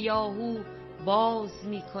پرهیاهو باز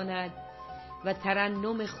می‌کند و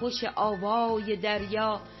ترنم خوش آوای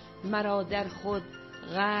دریا مرا در خود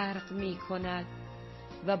غرق می‌کند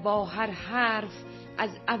و با هر حرف از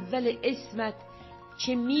اول اسمت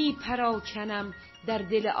که می‌پراکنم در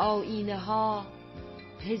دل آینه ها،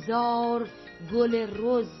 هزار گل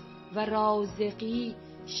رز و رازقی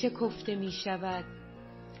شکفته می شود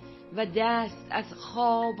و دست از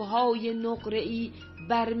خوابهای نقره‌ای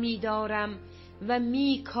بر می دارم و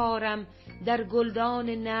می کارم در گلدان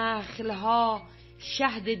نخلها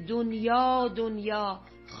شهد دنیا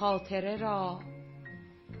خاطره را.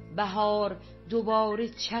 بهار دوباره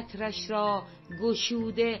چترش را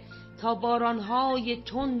گشوده تا بارانهای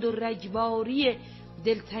تند و رگباری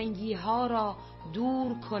دلتنگی ها را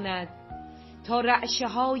دور کند، تا رعشه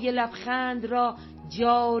های لبخند را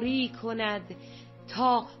جاری کند،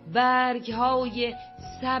 تا برگ های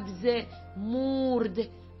سبز مورد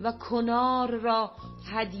و کنار را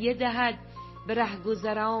هدیه دهد به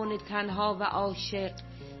رهگذران تنها و عاشق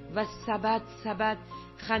و سبد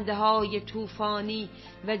خنده های طوفانی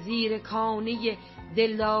و زیرکانه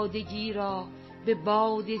دلدادگی را به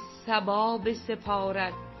باد صبا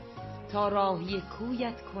بسپارد تا راهی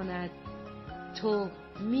کویت کند. تو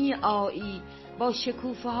می آیی با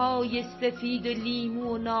شکوفه های سفید و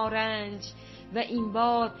لیمو و نارنج و این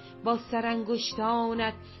بار با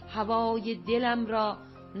سرانگشتانت هوای دلم را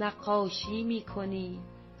نقاشی می کنی.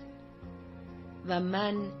 و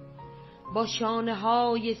من با شانه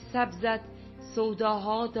های سبزت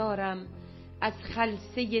سوداها دارم. از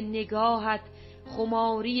خلسه نگاهت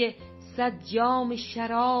خماری 100 جام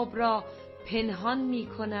شراب را پنهان می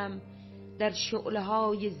کنم. در شعله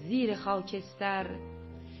های زیر خاکستر،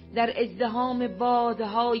 در ازدحام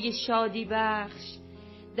بادهای شادی بخش،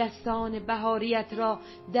 دستان بهاریت را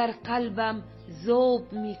در قلبم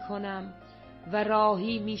ذوب می کنم و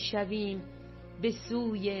راهی می شویم به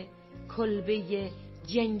سوی کلبه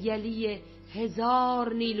جنگلی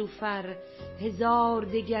 1000 نیلوفر، 1000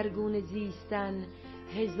 دگرگون زیستن،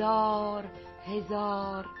 1000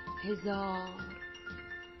 1000 1000.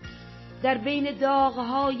 در بین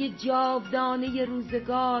داغهای جاودانه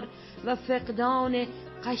روزگار و فقدان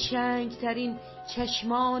قشنگترین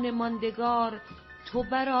چشمان ماندگار، تو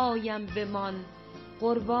برایم بمان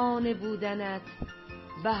قربان بودنت.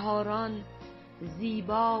 بهاران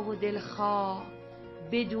زیبا و دلخواه،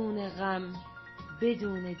 بدون غم،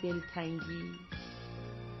 بدون دلتنگی.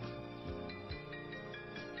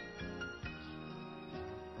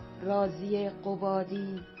 راضیه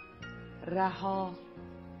قبادی، رها،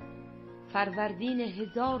 فروردین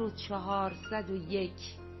 1401،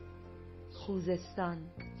 خوزستان.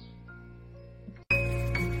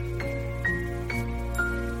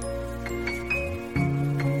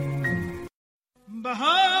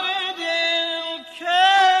 بهار دل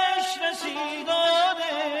کش رسید و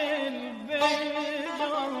دل به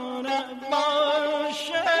جانم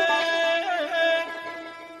باشه،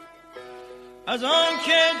 از آن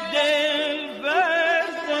که دل بر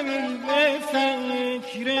زمین به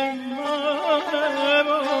فکر ما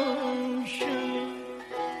باشه.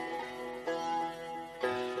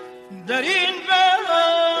 در این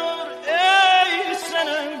بهار ای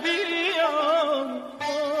سنم بیا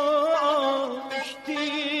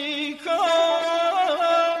آشتی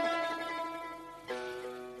کن،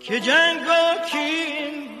 که جنگ و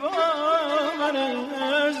کین با من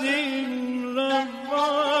از این راه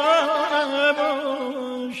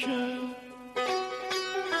باشه.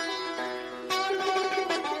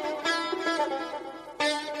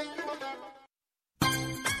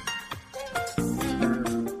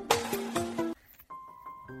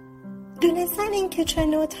 دونستن این که چه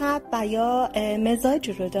نوع تب و یا مزاج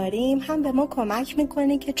رو داریم هم به ما کمک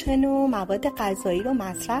میکنه که چه نوع مواد غذایی رو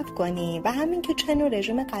مصرف کنیم و همین که چه نوع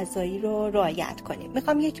رژیم غذایی رو رعایت کنیم.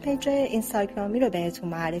 میخوام یک پیج اینستاگرامی رو بهتون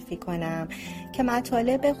معرفی کنم که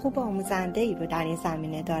مطالب خوب آموزنده ای رو در این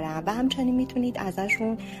زمینه دارم و همچنین میتونید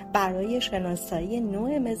ازشون برای شناسایی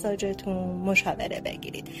نوع مزاجتون مشاوره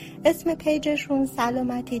بگیرید. اسم پیجشون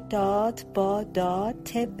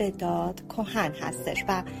سلامتی.با.طب.کهن هستش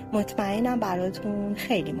و مطمئنم براتون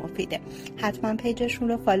خیلی مفیده. حتما پیجشون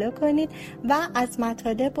رو فالو کنید و از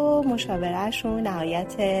مطالب و مشاورهشون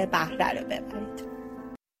نهایت بهره رو ببرید.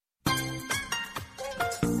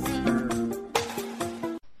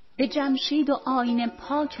 به جمشید و آیین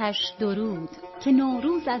پاکش درود، که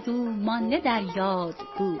نوروز از او مانده در یاد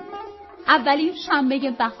بود. اولین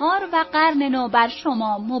شنبه بهار و قرن نو بر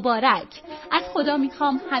شما مبارک. از خدا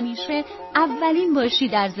میخوام همیشه اولین باشی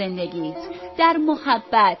در زندگیت، در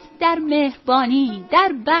محبت، در مهربانی،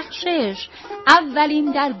 در بخشش،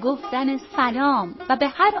 اولین در گفتن سلام و به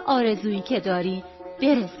هر آرزویی که داری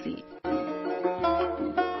برسی.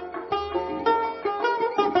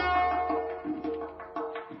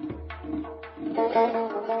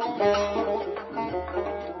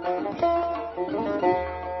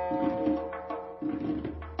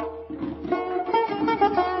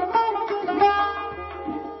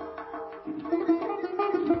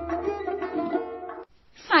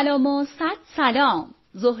 سلام و صد سلام.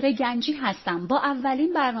 زهره گنجی هستم با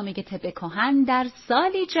اولین برنامه طب کهن در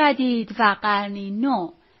سالی جدید و قرنی نو.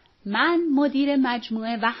 من مدیر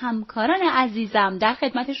مجموعه و همکاران عزیزم در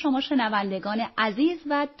خدمت شما شنوندگان عزیز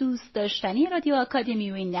و دوست داشتنی رادیو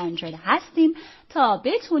آکادمی ویندنجل هستیم تا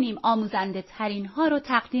بتونیم آموزنده ترین ها رو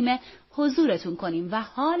تقدیم حضورتون کنیم و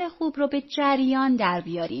حال خوب رو به جریان در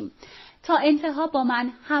بیاریم. تا انتها با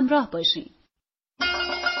من همراه باشین.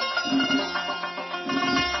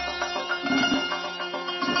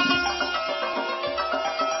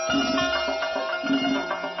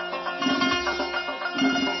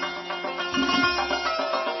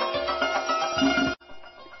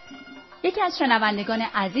 یکی از شنوندگان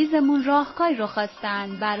عزیزمون راهکاری رو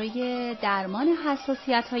خواستن برای درمان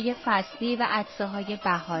حساسیت‌های فصلی و عطسه‌های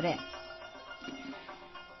بهاره.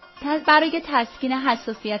 برای تسکین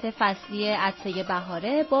حساسیت فصلی عطسه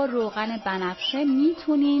بهاره با روغن بنفشه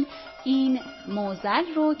میتونین این معضل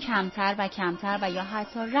رو کمتر و کمتر و یا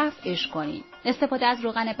حتی رفعش کنین. استفاده از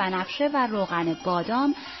روغن بنفشه و روغن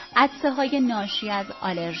بادام عطسه‌های ناشی از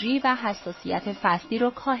آلرژی و حساسیت فصلی رو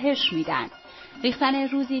کاهش میدن. ریختن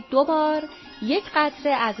روزی 2 بار 1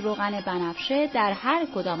 قطره از روغن بنفشه در هر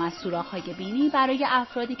کدام از سوراخ‌های بینی برای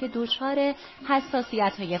افرادی که دچار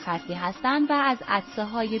حساسیت‌های فصلی هستند و از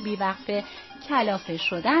عطسه‌های بی‌وقفه کلافه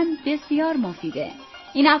شدن بسیار مفیده.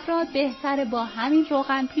 این افراد بهتره با همین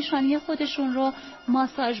روغن پیشانی خودشون رو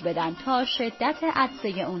ماساژ بدن تا شدت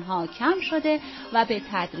عطسه اونها کم شده و به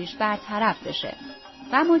تدریج برطرف بشه.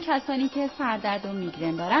 و اما کسانی که سردرد و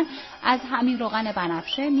میگرن دارن از همین روغن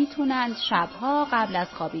بنفشه میتونند شبها قبل از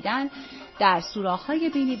خوابیدن در سوراخ‌های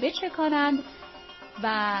بینی بچکانند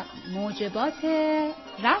و موجبات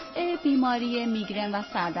رفع بیماری میگرن و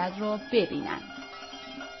سردرد رو ببینند.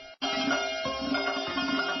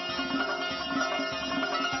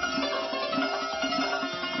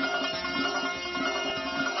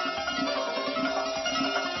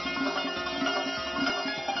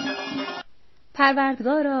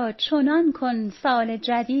 پروردگارا چنان کن سال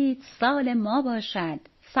جدید سال ما باشد،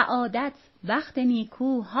 سعادت وقت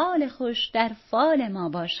نیکو حال خوش در فال ما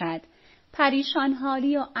باشد. پریشان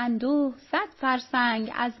حالی و اندوه 100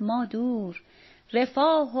 فرسنگ از ما دور،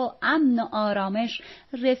 رفاه و امن و آرامش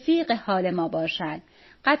رفیق حال ما باشد.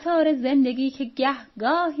 قطار زندگی که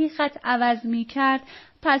گهگاهی خط عوض می کرد،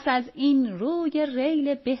 پس از این روی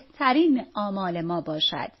ریل بهترین آمال ما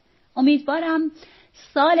باشد. امیدوارم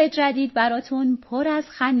سال جدید براتون پر از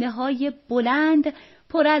خنده های بلند،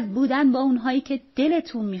 پر از بودن با اونهایی که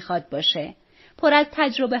دلتون میخواد باشه، پر از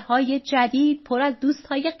تجربه های جدید، پر از دوست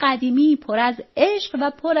های قدیمی، پر از عشق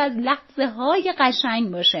و پر از لحظه های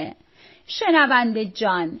قشنگ باشه. شنونده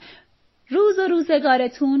جان، روز و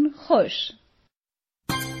روزگارتون خوش.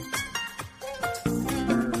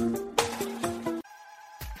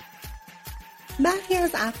 برخی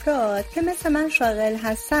از افراد که مثل من شاغل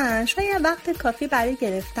هستن شاید وقت کافی برای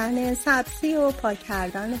گرفتن سبزی و پاک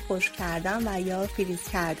کردن و خشک کردن و یا فریز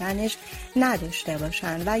کردنش نداشته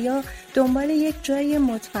باشن و یا دنبال یک جای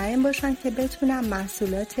مطمئن باشن که بتونن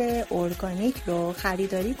محصولات ارگانیک رو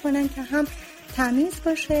خریداری کنن که هم تمیز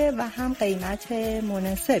باشه و هم قیمت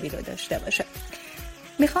مناسبی رو داشته باشه.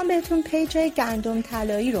 میخوام بهتون پیج گندم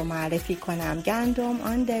طلایی رو معرفی کنم،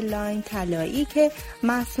 گندم طلایی، که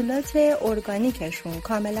محصولات ارگانیکشون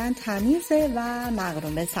کاملا تمیزه و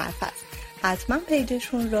مغروم به صرف است. حتما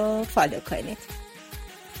پیجشون رو فالو کنید.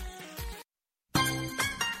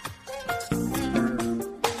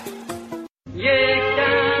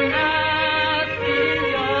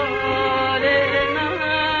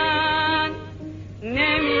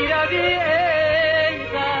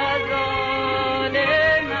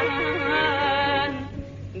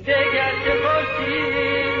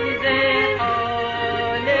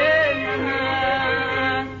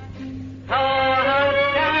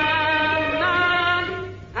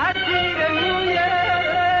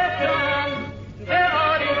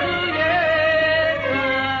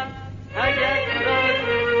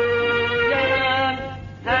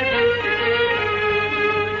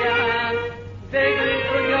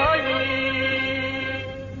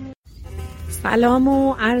 سلام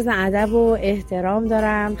و عرض ادب و احترام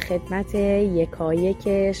دارم خدمت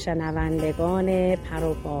یکایک شنوندگان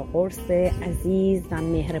پروپا قرص عزیز و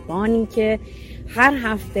مهربانی که هر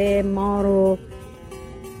هفته ما رو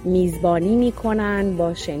میزبانی میکنن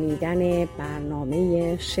با شنیدن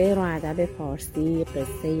برنامه شعر و ادب فارسی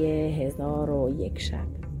قصه 1001 شب.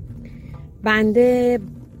 بنده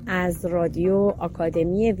از رادیو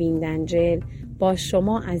آکادمی ویندنجل با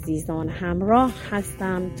شما عزیزان همراه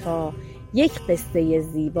هستم تا یک قصه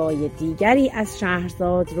زیبای دیگری از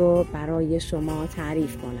شهرزاد رو برای شما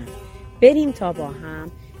تعریف کنم. بریم تا با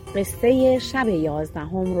هم قصه شب 11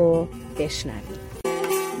 رو بشنویم.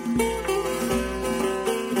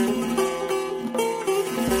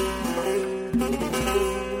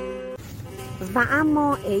 و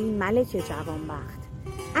اما ای ملک جوانبخت،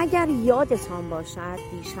 اگر یادتان باشد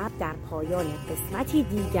دیشب در پایان قسمتی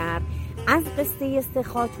دیگر از قصه 3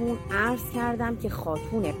 خاتون عرض کردم که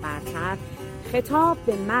خاتون برتر خطاب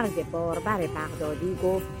به مرد باربر بغدادی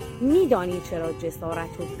گفت میدانی چرا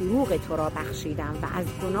جسارت و دروغ تو را بخشیدم و از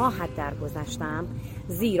گناهت درگذشتم؟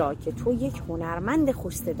 زیرا که تو یک هنرمند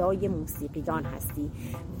خوش صدای موسیقیدان هستی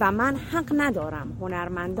و من حق ندارم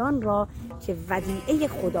هنرمندان را که ودیعه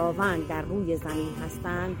خداوند در روی زمین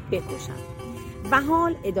هستند بکشم. و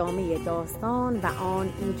حال ادامه داستان و آن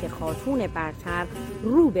این که خاتون برتر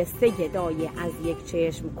رو به 3 گدای از یک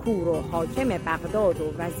چشم کور و حاکم بغداد و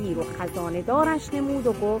وزیر و خزانه دارش نمود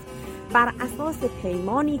و گفت بر اساس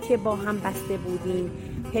پیمانی که با هم بسته بودیم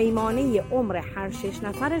پیمانه عمر هر 6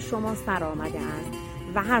 نفر شما سر آمده است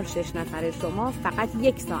و هر 6 نفر شما فقط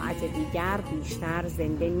 1 ساعت دیگر بیشتر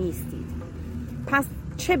زنده نیستید. پس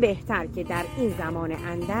چه بهتر که در این زمان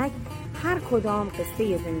اندک هر کدام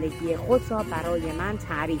قصه زندگی خود را برای من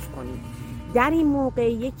تعریف کنید. در این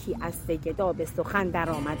موقع یکی از سه گدا به سخن در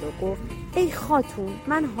آمد و گفت: ای خاتون،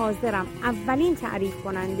 من حاضرم اولین تعریف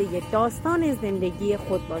کننده داستان زندگی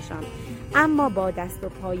خود باشم، اما با دست و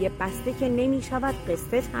پای بسته که نمی شود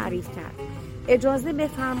قصه تعریف کرد. اجازه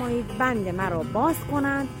بفرمایید بند مرا باز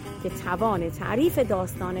کنند که توان تعریف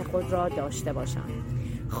داستان خود را داشته باشم.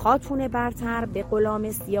 خاتون برتر به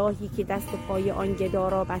غلام سیاهی که دست و پای آن گدا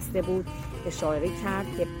را بسته بود اشاره کرد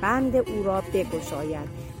که بند او را بگشاید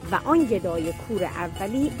و آن گدای کور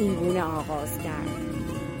اولی این گونه آغاز کرد: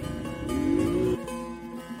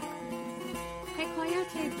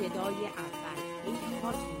 حکایت گدای اول. این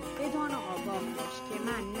خاتون بدان آگاه باش که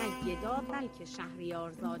من نه گدا بلکه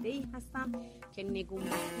شهریارزاده‌ای هستم که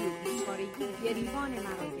نگونبختی و بیچارگی گریبان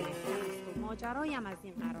مرا گرفته است و ماجرایم از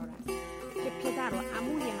این قرار است که پدر و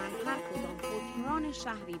عموی من هر کدام حکمران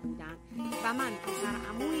شهری بودند و من پسر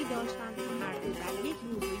عمویی داشتم که هر دو در یک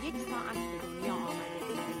روز و یک ساعت به دنیا آمده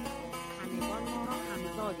بودند. همگان ما را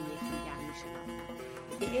همزاد یکدیگر می‌شناختند.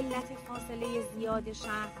 به علت فاصله زیاد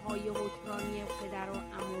شهرهای حکمرانی پدر و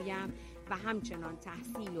عمویم و همچنان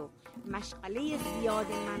تحصیل و مشغله زیاد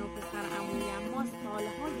من و پسر عمویم ما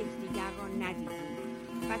سالها یکدیگر را ندیدیم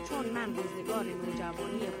و چون من روزگار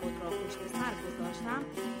نوجوانی خود را پشت سر گذاشتم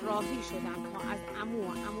راهی شدم تا از عمو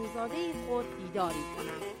و عموزاده خود دیداری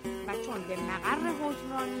کنم و چون به مقر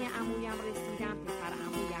حکمرانی عمویم رسیدم پسر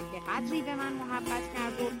عمویم به قدری به من محبت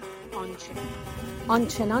کرد و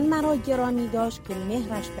آنچنان مرا گرامی داشت که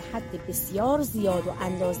مهرش به حد بسیار زیاد و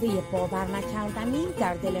اندازه باور نکردنی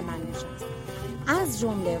در دل من نشست. از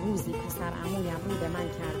جمله روزی پسر عمویم رو به من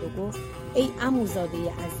کرد و گفت: ای عموزاده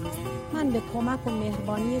عزیز، من به کمک و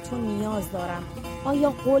مهربانی تو نیاز دارم. آیا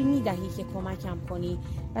قول می دهی که کمکم کنی؟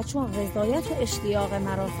 و چون رضایت و اشتیاق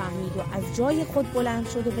مرا فهمید و از جای خود بلند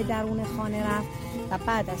شد و به درون خانه رفت و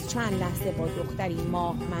بعد از چند لحظه با دختری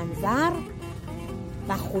ماه منظر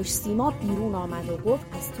و خوش سیما بیرون آمد و گفت: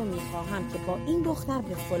 از تو میخواهم که با این دختر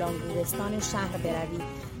به فلان گورستان شهر بروی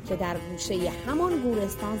که در گوشه همان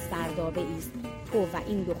گورستان سردابه است. تو و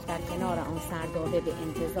این دختر کنار آن سردابه به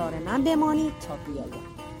انتظار من بمانید تا بیایم.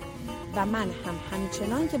 و من هم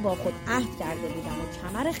همچنان که با خود عهد کرده بودم و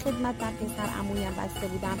کمر خدمت بر پسر عمویم بسته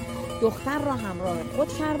بودم دختر را همراه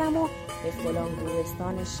خود کردم و به فلان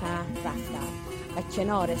گورستان شهر رفتم و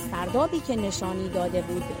کنار سردابی که نشانی داده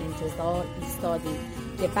بود به انتظار ایستادیم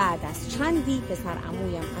که بعد از چندی پسر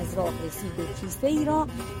عمویم از راه رسید و کیسه ای را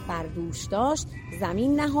بر دوش داشت،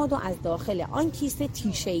 زمین نهاد و از داخل آن کیسه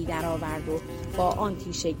تیشه ای در آورد و با آن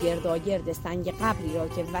تیشه گرداگرد سنگ قبری را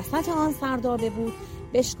که وسط آن سردابه بود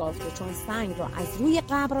بشکافت و چون سنگ را از روی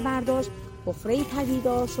قبر برداشت حفره‌ای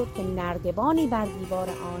پدیدار شد که نردبانی بر دیوار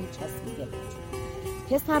آن چسبیده بود.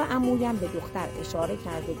 پسر عمویم به دختر اشاره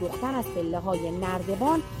کرد و دختر از پله‌های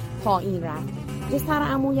نردبان پایین رفت. پسر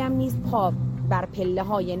عمویم نیز پا بر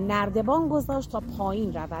پله‌های نردبان گذاشت تا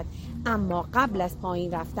پایین رود، اما قبل از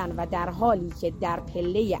پایین رفتن و در حالی که در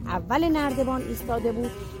پله اول نردبان ایستاده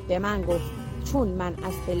بود به من گفت: چون من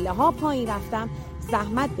از پله‌ها پایین رفتم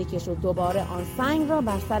زحمت بکش و دوباره آن سنگ را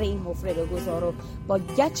بر سر این حفره بگذار و با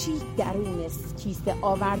گچی درون کیسه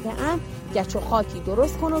آورده ام گچ و خاکی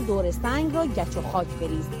درست کن و دور سنگ را گچ و خاک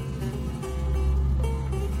بریز.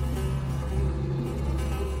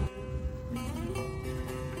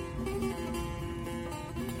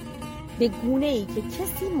 به گونه‌ای که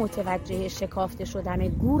کسی متوجه شکافته شدن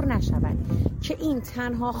گور نشود که این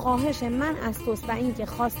تنها خواهش من از توست و این که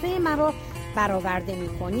خواسته مرا برآورده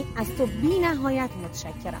می‌کنی از تو بی نهایت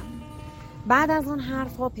متشکرم. بعد از آن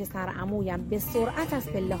حرفها پسر عمویم به سرعت از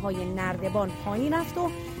پله‌های نردبان پایین رفت و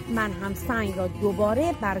من هم سنگ را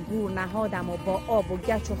دوباره بر گور نهادم و با آب و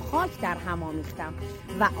گچ و خاک در هم آمیختم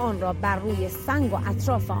و آن را بر روی سنگ و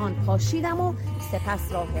اطراف آن پاشیدم و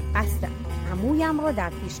سپس راه قصد عمویم را در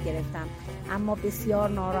پیش گرفتم. اما بسیار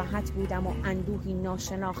ناراحت بودم و اندوهی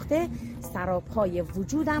ناشناخته سراپای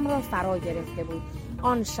وجودم را فرا گرفته بود.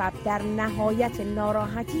 آن شب در نهایت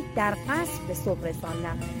ناراحتی در قصر به صبح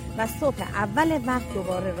رساندم و صبح اول وقت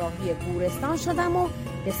دوباره راهی گورستان شدم و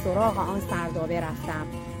به سراغ آن سردابه رفتم.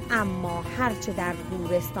 اما هرچه در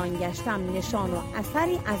گورستان گشتم نشان و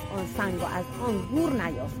اثری از آن سنگ و از آن گور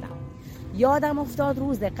نیافتم. یادم افتاد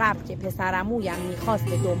روز قبل که پسر عمویم میخواست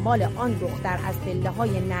به دنبال آن دختر از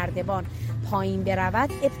پله‌های نردبان پایین برود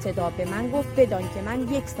ابتدا به من گفت بدان که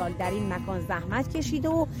من 1 سال در این مکان زحمت کشیده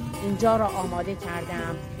و اینجا را آماده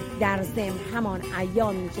کردم. در ضمن همان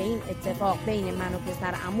ایامی که این اتفاق بین من و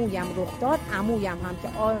پسر عمویم رخ داد عمویم هم که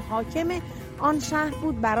حاکم آن شهر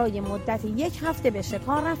بود برای مدت 1 هفته به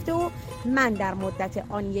شکار رفته و من در مدت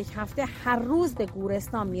آن 1 هفته هر روز به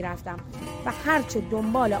گورستان می رفتم و هرچه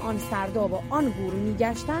دنبال آن سرداب و آن گور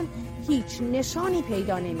می‌گشتند هیچ نشانی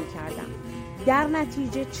پیدا نمی‌کردم. در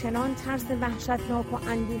نتیجه چنان ترس وحشتناک و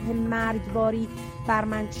اندوه مرگباری بر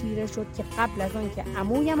من چیره شد که قبل از آن که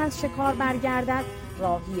عمویم از شکار برگردد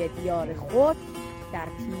راهی دیار خود در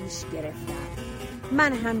پیش گرفتم.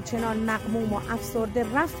 من همچنان مغموم و افسرده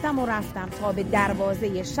رفتم تا به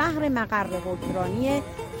دروازه شهر مقر حکمرانی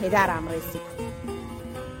پدرم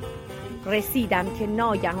رسیدم که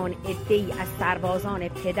ناگهان عده‌ای از سربازان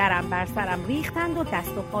پدرم بر سرم ریختند و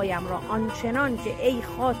دست و پایم را آنچنان که ای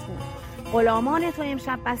خاتون غلامان تو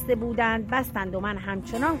امشب بسته بودند بستند و من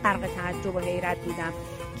همچنان غرق تعجب و حیرت بودم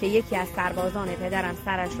که یکی از سربازان پدرم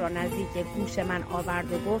سرش را نزدیک گوش من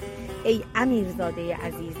آورد و گفت ای امیرزاده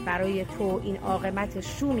عزیز، برای تو این عاقبت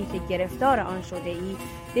شومی که گرفتار آن شده ای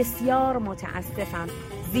بسیار متاسفم،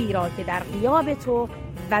 زیرا که در غیاب تو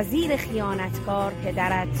وزیر خیانتکار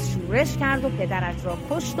پدرت شورش کرد و پدرت را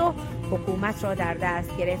کشت و حکومت را در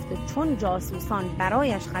دست گرفت و چون جاسوسان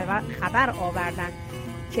برایش خبر آوردند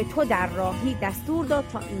که تو در راهی دستور داد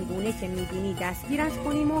تا این گونه که می‌بینی دستگیرت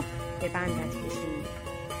کنیم و به بندت کشیم.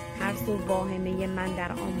 ترس و واهمه من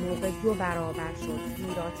در آن موقع 2 برابر شد،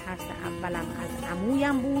 زیرا ترس اولم از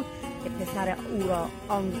عمویم بود که پسر او را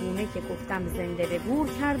آنگونه که گفتم زنده به گور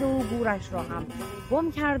کرده و گورش را هم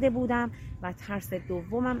گم کرده بودم و ترس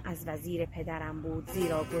دومم از وزیر پدرم بود،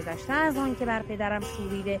 زیرا گذشته از آن که بر پدرم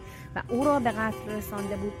شوریده و او را به قتل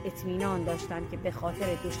رسانده بود اطمینان داشتم که به خاطر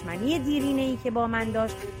دشمنی دیرینه‌ای که با من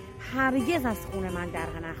داشت هرگز از خون من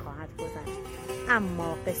در نخواهد گذشت.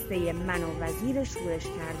 اما قصه من و وزیر شورش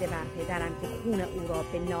کرده بر پدرم که خون او را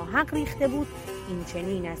به ناحق ریخته بود این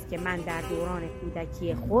چنین است که من در دوران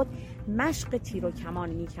کودکی خود مشق تیر و کمان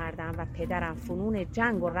می کردم و پدرم فنون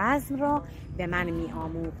جنگ و رزم را به من می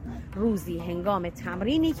آموخت. روزی هنگام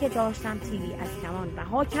تمرینی که داشتم تیری از کمان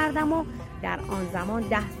رها کردم و در آن زمان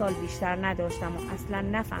 10 سال بیشتر نداشتم و اصلا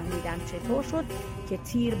نفهمیدم چطور شد که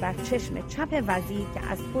تیر بر چشم چپ وزیر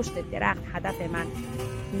که از پشت درخت هدف من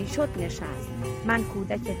میشد نشست. من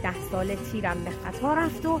کودک 10 ساله تیرم به خطا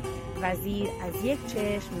رفت و وزیر از یک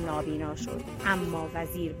چشم نابینا شد. اما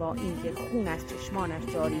وزیر با اینکه خون از چشمانش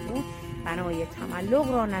جاری بود بنای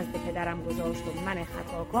تملق را نزد پدرم گذاشت و من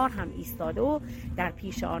خطاکار هم ایستاده و در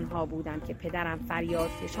پیش آنها بودم که پدرم فریاد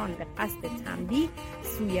کشان به قصد تنبیه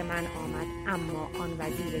سوی من آمد. اما آن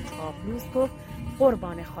وزیر چاپلوس گفت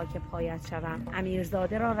قربان خاک پایت شوم،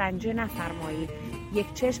 امیرزاده را رنجه نفرمایید،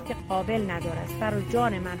 یک چشم که قابل ندارد، سر و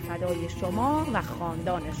جان من فدای شما و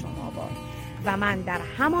خاندان شما باد. و من در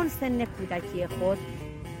همان سن کودکی خود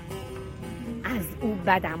از او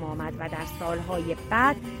بدم آمد و در سالهای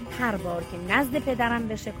بعد هر بار که نزد پدرم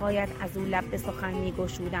به شکایت از او لب به سخن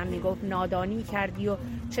می‌گشودم میگفت نادانی کردی و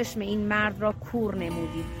چشم این مرد را کور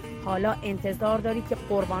نمودی، حالا انتظار داری که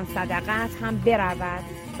قربان صدقت هم برود.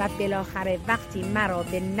 و بالاخره وقتی مرا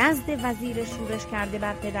به نزد وزیر شورش کرده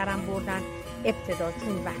بر پدرم بردن، ابتدا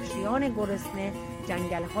چون وحشیان گرسنه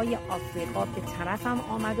جنگل‌های آفریقا به طرفم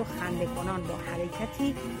آمد و خنده کنان با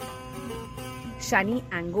حرکتی شنی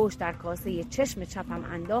انگشت در کاسه چشم چپم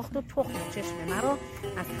انداخت و تخم چشم مرا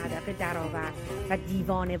از حدقه درآورد و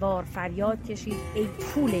دیوانه‌وار فریاد کشید ای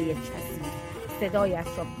پوله کسی، صدایت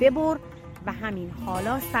را ببر و همین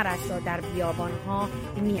حالا سرت را در بیابانها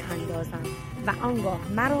می اندازم. و آنگاه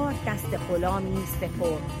مرا دست غلامی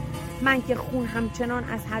سپرد. من که خون همچنان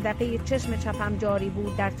از حدقه چشم چپم جاری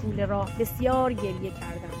بود در طول راه بسیار گریه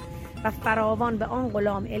کردم و فراوان به آن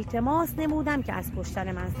غلام التماس نمودم که از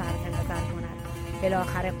کشتن من صرف نظر کند.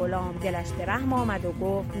 بالاخره غلام دلش به رحم آمد و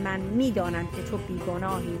گفت من میدانم که تو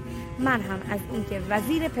بیگناهی، من هم از اینکه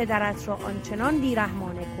وزیر پدرت را آنچنان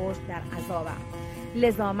بیرحمانه کشت در عذابم،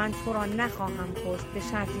 لذا من تو را نخواهم کشت به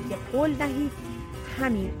شرطی که قول دهی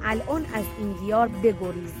همین الان از این دیار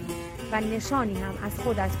بگریزی و نشانی هم از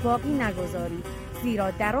خودت باقی نگذاری،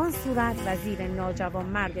 زیرا در آن صورت وزیر ناجوان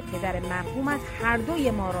مرد پدر مرحومت هر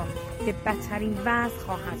دوی ما را به بدترین وضع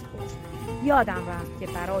خواهد کشت. یادم رفت که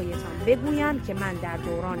برایتان بگویم که من در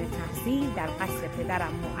دوران تحصیل در قصر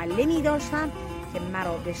پدرم معلمی داشتم که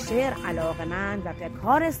مرا به شعر علاقه‌مند و به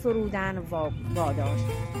کار سرودن واداشت،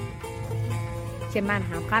 که من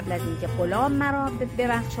هم قبل از اینکه غلام مرا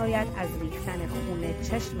ببخشاید از ریختن خون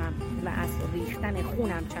چشمم و از ریختن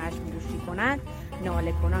خونم چشم پوشی کند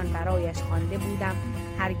ناله کنان برایش خوانده بودم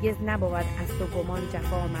هرگز نبود از تو گمان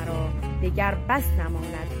جفا مرا، دگر بس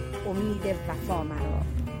نماند امید وفا مرا.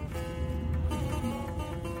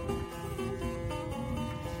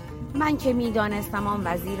 من که میدانستم آن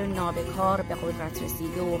وزیر نابکار به قدرت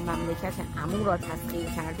رسیده و مملکت عمو را تسخیر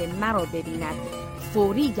کرده مرا ببیند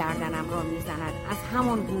فوری گردنم را میزند، از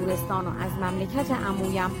همان گورستان و از مملکت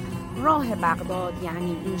عمویم راه بغداد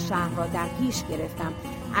یعنی این شهر را در پیش گرفتم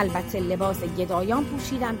البته لباس گدایان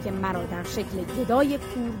پوشیدم که مرا در شکل گدای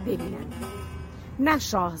کور ببینند، نه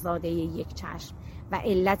شاهزاده یک چشم. و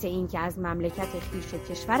علت این که از مملکت خویش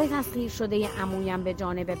و کشور تسخیر شده عمویم به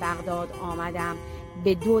جانب بغداد آمدم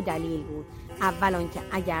به 2 دلیل بود. اول آنکه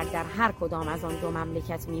اگر در هر کدام از آن 2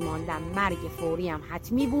 مملکت میماندم مرگ فوریم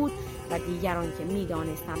حتمی بود و دیگر آنکه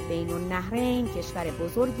میدانستم بین النهرین کشور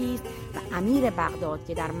بزرگی است و امیر بغداد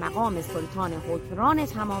که در مقام سلطان حکمران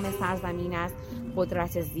تمام سرزمین است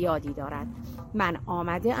قدرت زیادی دارد. من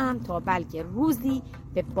آمده ام تا بلکه روزی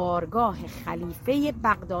به بارگاه خلیفه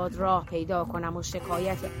بغداد راه پیدا کنم و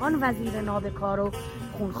شکایت آن وزیر نابکار و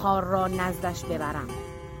خونخوار را نزدش ببرم،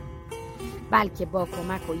 بلکه با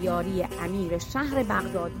کمک و یاری امیر شهر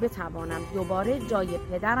بغداد بتوانم دوباره جای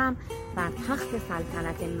پدرم بر تخت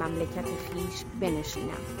سلطنت مملکت خویش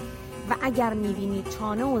بنشینم. و اگر می‌بینید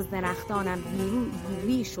چانه و زنختانم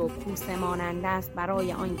ریش و کوسه مانند است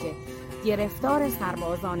برای آنکه گرفتار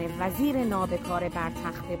سربازان وزیر نابکار بر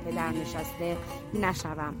تخت پدر نشسته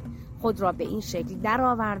نشوم، خود را به این شکل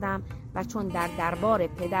درآوردم و چون در دربار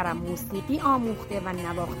پدرم موسیقی آموخته و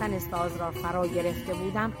نواختن ساز را فرا گرفته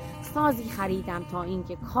بودم، سازی خریدم تا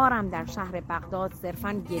اینکه کارم در شهر بغداد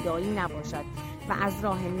صرفاً گدایی نباشد و از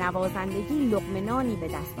راه نوازندگی لقمه نانی به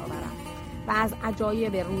دست آورم. و از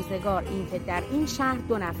عجایب روزگار این که در این شهر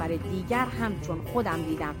 2 نفر دیگر همچون خودم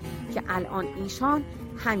دیدم که الان ایشان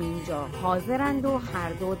همینجا حاضرند و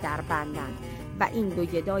هر 2 در بندند و این 2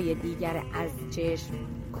 گدای دیگر از چشم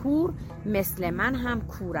کور مثل من هم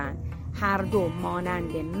کورند. هر 2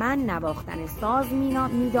 مانند من نواختن ساز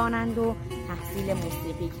میدانند و تحصیل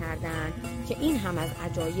موسیقی کردند که این هم از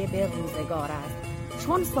عجایب روزگار است.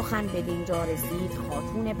 چون سخن به دینجا رسید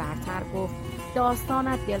خاتون برتر گفت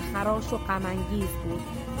داستانت دلخراش و غم‌انگیز بود،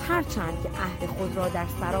 هرچند که عهد خود را در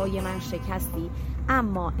سرای من شکستی،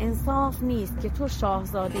 اما انصاف نیست که تو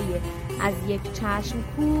شاهزاده از یک چشم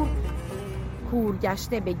کور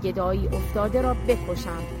گشته به گدایی افتاده را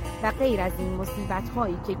بکشم و غیر از این مصیبت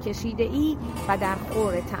هایی که کشیده ای و در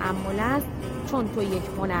خور تأمل است. چون تو یک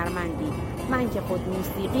هنرمندی، من که خود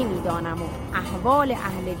موسیقی میدانم و احوال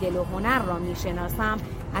اهل دل و هنر را میشناسم،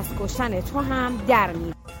 از کشتن تو هم در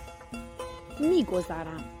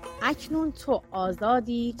میگذرم. اکنون تو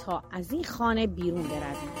آزادی تا از این خانه بیرون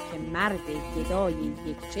بروی. که مرد گدای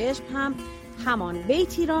یک چشم هم همان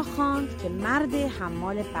بیتی را خواند که مرد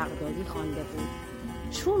حمال بغدادی خوانده بود: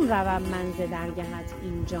 چون روم من ز درگهت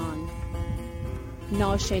این جان،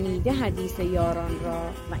 ناشنیده حدیث یاران را.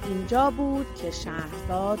 و اینجا بود که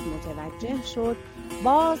شهرزاد متوجه شد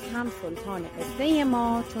باز هم سلطان قصه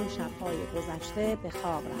ما چون شب‌های گذشته به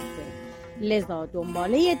خواب رفته، لذا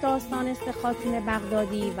دنباله داستان است خاتون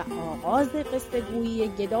بغدادی و آغاز قصه گویی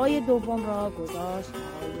گدای دوم را گذاشت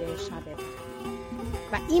برای شب.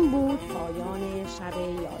 و این بود پایان شب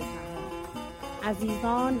 11.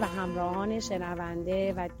 عزیزان و همراهان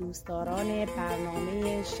شنونده و دوستداران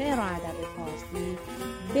برنامه شعر و ادب فارسی،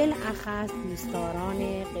 بالاخص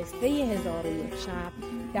دوستداران قصه 1001 شب،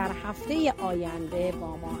 در هفته آینده با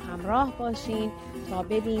ما همراه باشین تا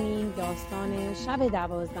ببینیم داستان شب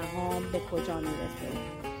 12 به کجا میرسه.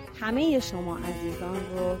 همه شما عزیزان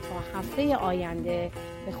رو تا هفته آینده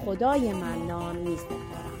به خدای منان میسپارم.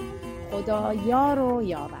 خدا یار و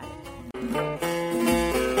یاور.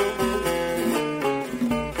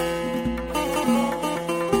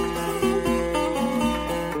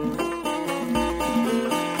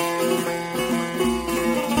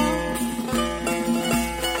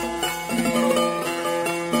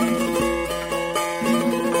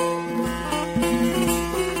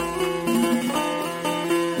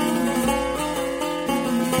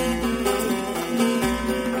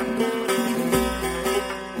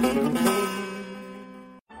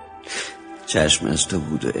 چشم از تو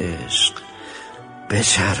بود و عشق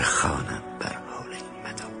بچرخانم بر حال این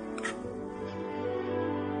مدار.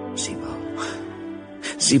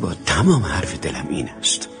 زیبا تمام حرف دلم این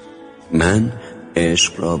است: من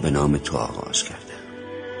عشق را به نام تو آغاز کردم.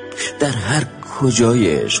 در هر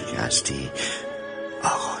کجای عشق که هستی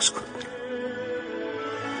آغاز کن.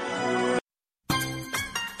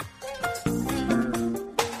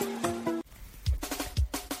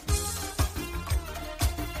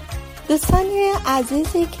 دوستان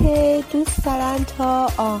عزیزی که دوست دارن تا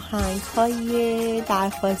آهنگ‌های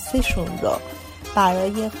درخواستشون رو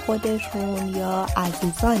برای خودشون یا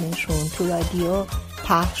عزیزانشون تو رادیو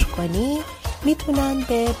پخش کنی، میتونن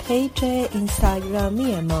به پیج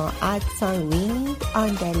اینستاگرامی ما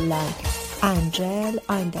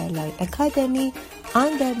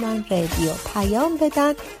 @winged_angel_academy_radio پیام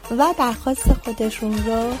بدن و درخواست خودشون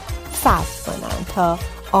رو ثبت کنن تا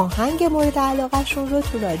آهنگ مورد علاقهشون رو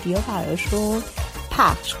تو رادیو براشون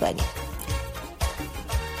پخش کنیم.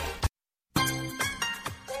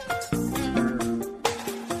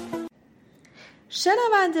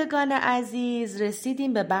 شنوندگان عزیز،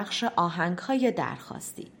 رسیدیم به بخش آهنگ‌های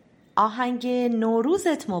درخواستی. آهنگ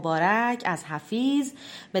نوروزت مبارک از حفیظ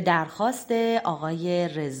به درخواست آقای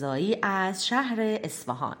رضایی از شهر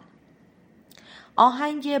اصفهان.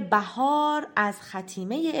 آهنگ بهار از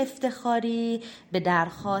خطیمه افتخاری به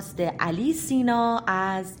درخواست علی سینا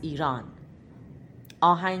از ایران.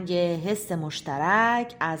 آهنگ حس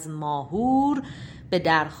مشترک از ماهور به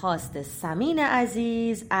درخواست سمین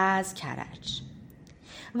عزیز از کرج.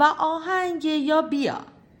 و آهنگ یا بیا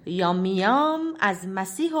یا میام از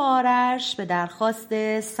مسیح و آرش به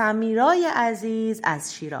درخواست سمیرای عزیز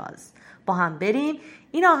از شیراز. با هم بریم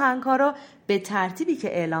این آهنگ‌ها رو به ترتیبی که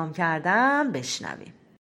اعلام کردم بشنویم.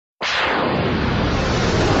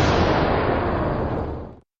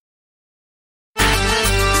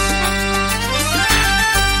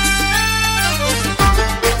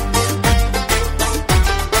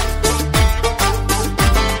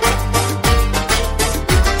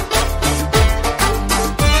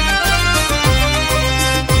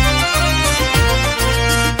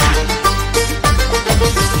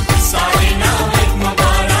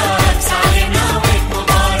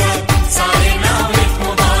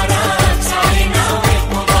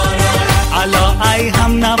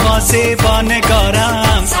 با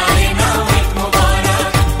نگارم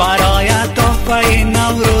برایت تحفه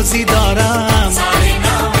نوروزی دارم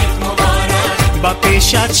با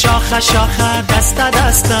پیشت شاخه شاخه دست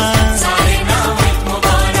دستم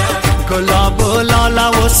گلاب و لاله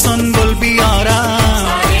و سنبل بیارم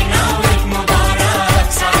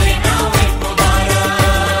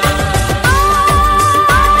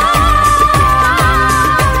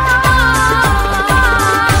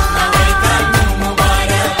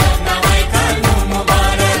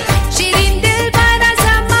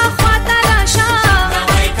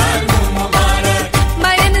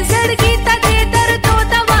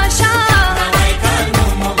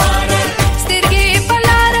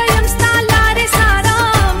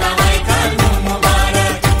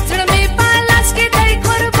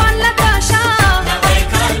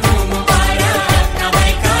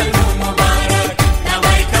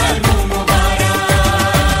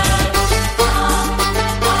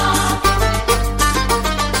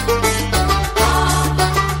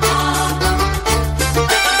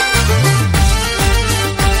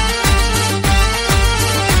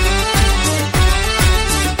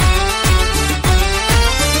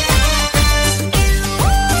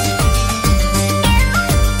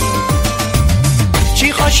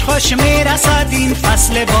خوش میرسد این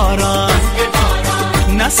فصل باران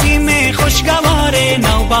نسیم خوشگوار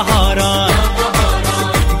نوبهاران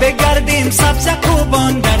بگردیم سبز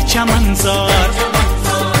کوبان در چمنزار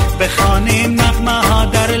بخوانیم نغمه ها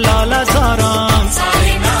در لاله زاران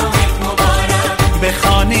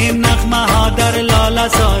بخوانیم نغمه ها در لاله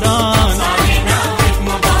زاران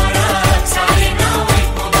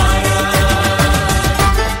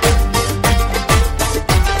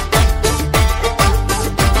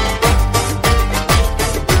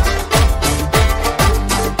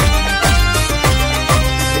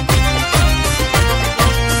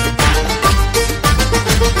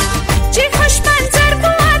چی خوشمند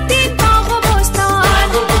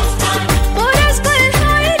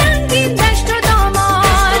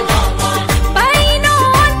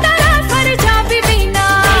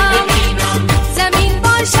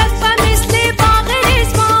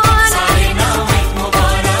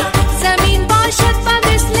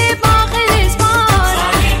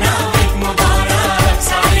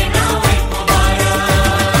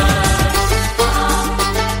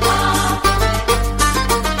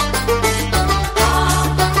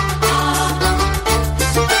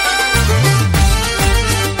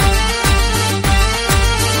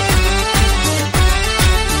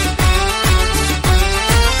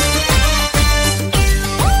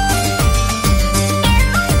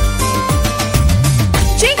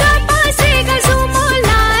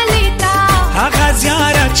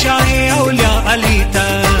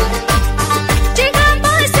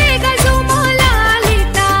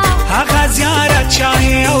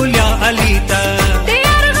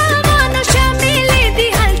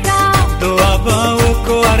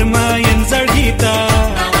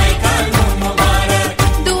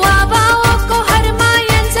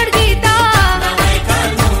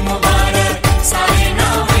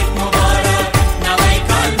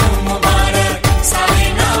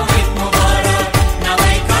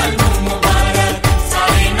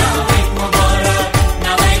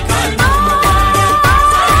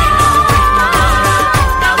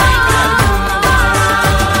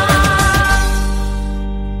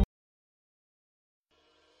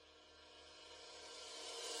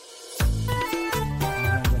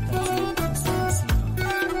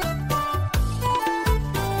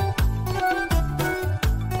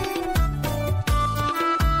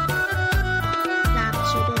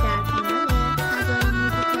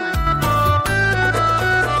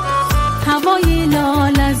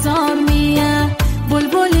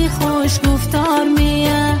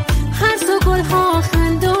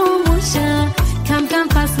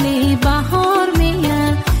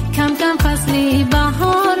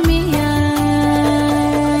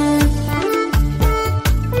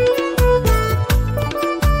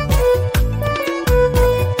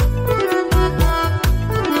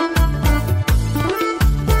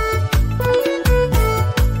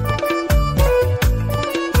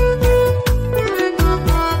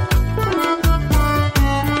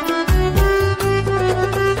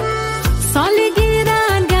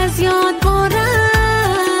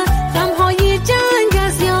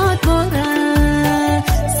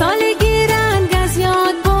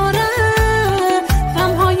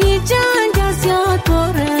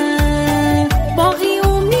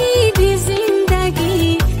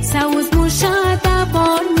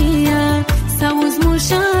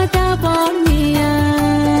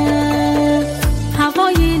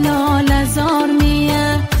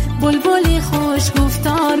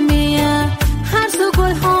میه، هر سو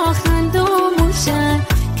گل ها خندوموشه،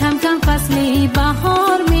 کم کم فصلی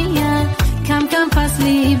بهار میه، کم کم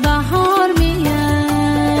فصلی بهار میه.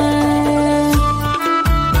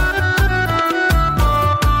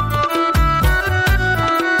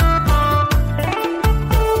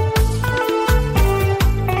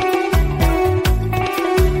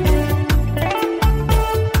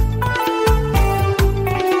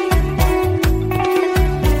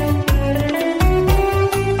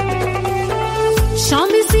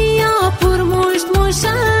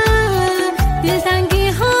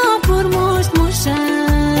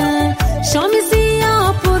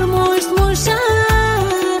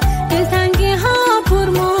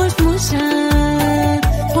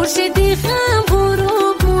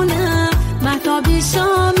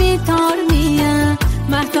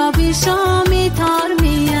 شامی تار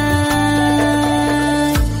میه،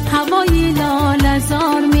 هوایی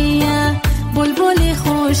لاله‌زار میه، بلبلی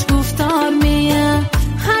خوش گفتار میه،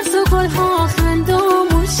 هر سو گل ها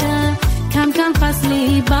خندوموشه، کم کم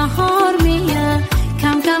فصلی بهار میه،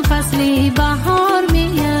 کم کم فصلی بهار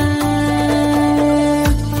میه.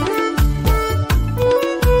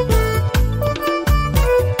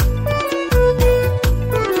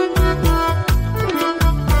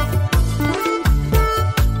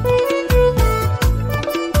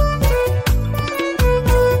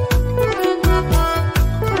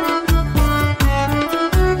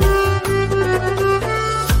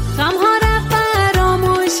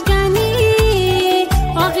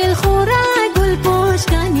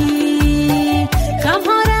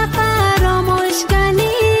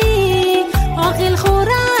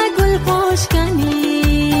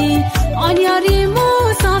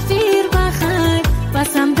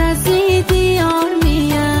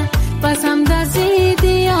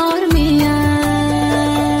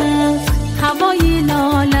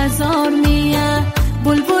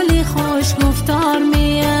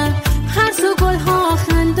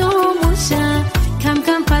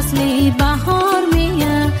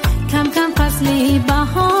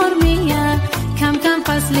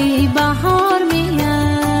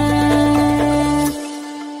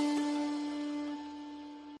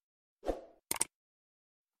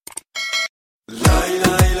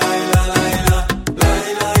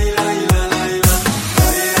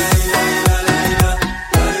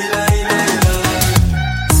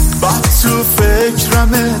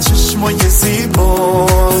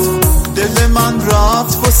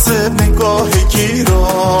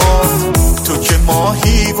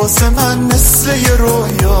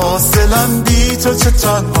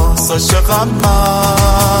 عاشقم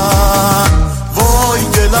من، وای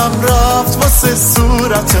دلم رفت واسه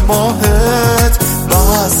صورت ماهت،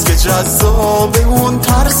 بس که جذاب اون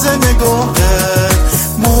طرز نگاهت،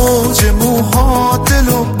 موج موها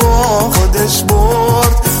دلو با خودش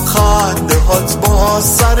برد، خنده هات با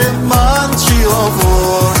سر من چی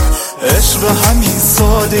آورد، عشق همین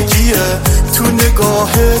سادگیه، تو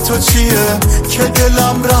نگاه تو چیه که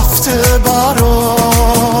دلم رفته برات،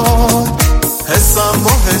 حسم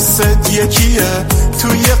با حست یکیه،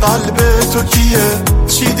 توی قلب تو کیه،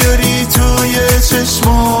 چی داری توی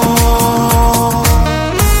چشمات.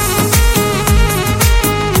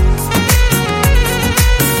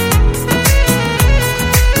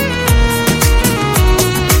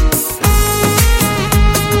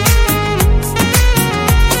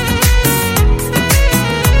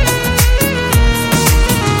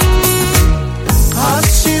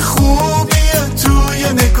 هرچی خوبیه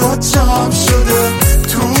توی نگاه جمع شده،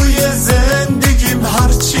 توی زندگیم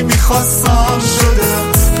هرچی میخواستم شده،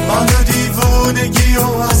 منو دیوونگی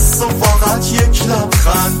و از تو فقط یک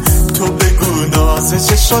لبخند، تو بگو ناز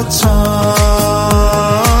چشات چند،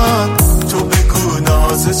 تو بگو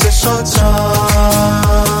ناز چشات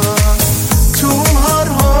چند، تو هر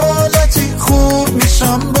حالتی خوب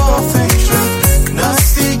میشم با فکرت،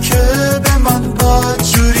 نزدیک به من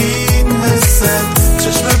بدجوری این حسه،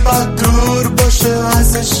 چشم بد دور باشه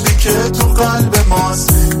از عشقی که تو قلب ماست،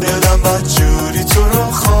 دلم بدجوری تو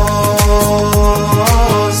رو خواست،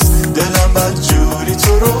 دلم بدجوری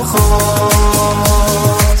تو رو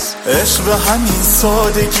خواست، عشق همین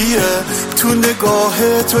سادگیه، تو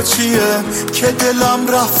نگاه تو چیه که دلم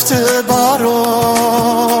رفته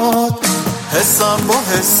برات، حسم با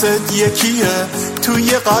حست یکیه،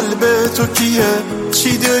 توی قلب تو کیه،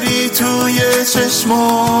 چی داری توی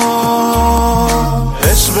چشمات،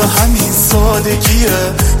 عشق همین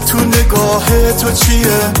سادگیه، تو نگاه تو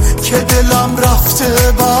چیه که دلم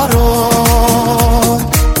رفته برات،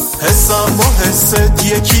 حسم با حست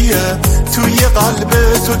یکیه، توی قلب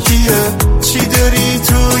تو کیه، چی داری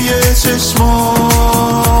توی چشمات.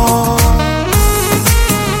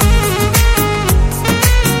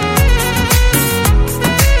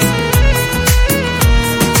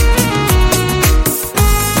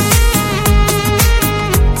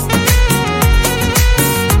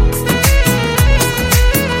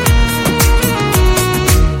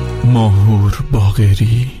 ماهور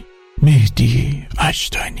باقری، مهدی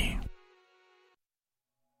اجدانی.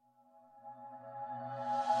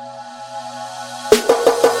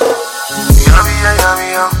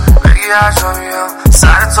 بگی هرجا میام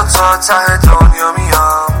سر تو تا ته دنیا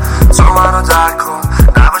میام، تو منو درک کن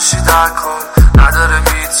نباشی درک کن، نداره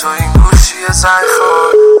بی تو این گوشی زنگ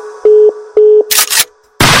خور.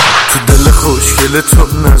 تو دل خوشگل تو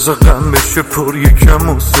نزا غم بشه پر، یکم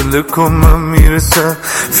حوصله کن من میرسم.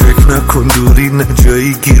 فکر نکن دوری نه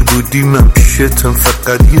جایی گیر بودی، من پیشتم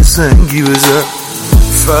فقط یه زنگی بزن.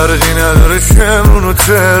 فرقی نداره شمرون و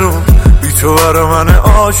ترون، بی تو برا من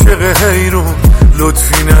عاشق حیرون.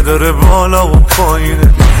 لطفی نداره بالا و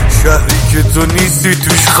پایینه، شهری که تو نیستی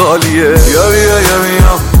توش خالیه. یا بیا یا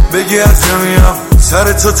میام بگی از جا میام،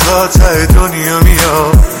 سر تو تا ته دنیا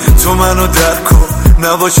میام. تو منو درک کن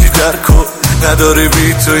نباشی درک کن، نداره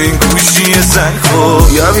بی تو این گوشی زنگ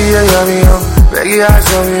خور. یا بیا یا میام بگی از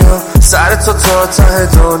جا میام، سر تو تا ته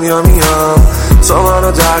دنیا میام. تو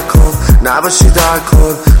منو درک کن نباشی درک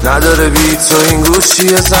کن، نداره بی تو این گوشی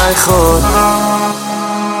زنگ خور.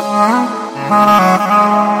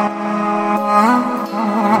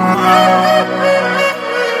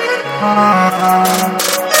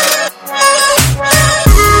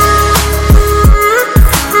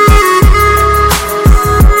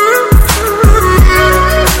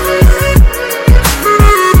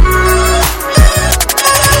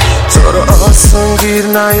 آسان گیر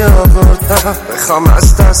نیاوردم، بخوام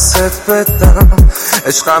از دستت بدم.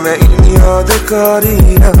 عشقم این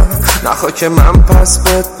یادگاریه، نخوا که من پس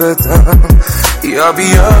بدم. یا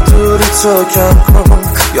بیا دوری تو کم کن،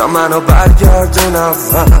 یا منو برگردون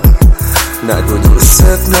اول. نگو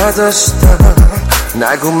دوستت نداشتم،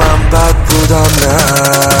 نگو من بد بودم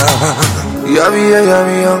نه. یا بیا یا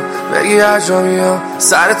میام بگی هر جا میام،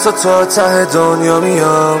 سر تو تا ته دنیا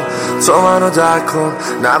میام. تو منو درک کن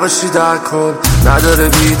نباشی درک کن، نداره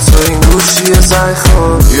بی تو این گوشی زنگ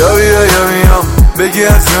خور. یا بیا یا میام بگی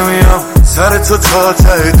از جا میام، سر تو تا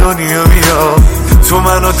ته دنیا میام. تو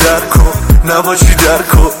منو درک کن نباشی درک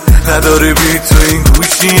کن، نداره بی تو این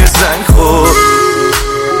گوشی زنگ خور.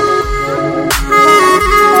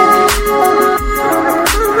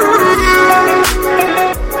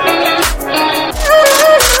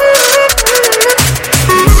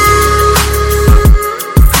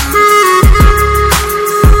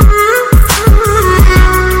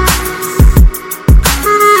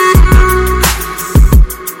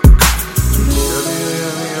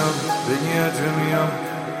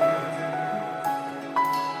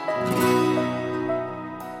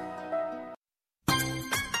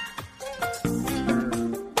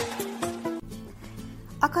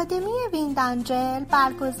 آکادمی ویندنجل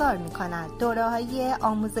برگزار می‌کند دوره‌های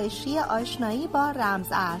آموزشی آشنایی با رمز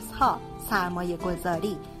ارزها، سرمایه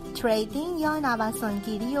گذاری، تریدینگ یا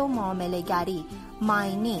نوسانگیری و معامله‌گری،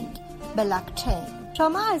 ماینینگ، بلاکچین.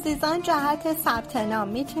 شما عزیزان جهت ثبت نام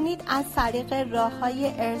میتونید از طریق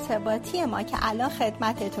راه‌های ارتباطی ما که الان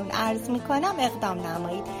خدمتتون عرض میکنم اقدام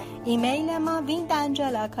نمایید. ایمیل ما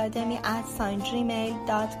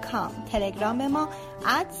vindangelacademy@gmail.com، تلگرام ما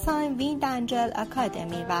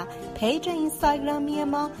 @vindangelacademy و پیج اینستاگرامی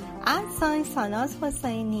ما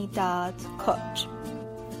 @sanazhosseini.coach.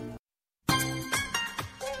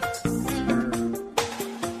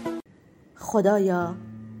 خدایا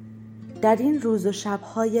در این روز و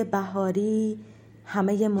شب‌های بهاری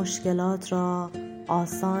همه مشکلات را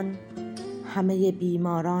آسان، همه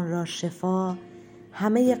بیماران را شفا،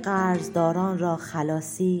 همه قرضداران را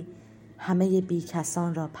خلاصی، همه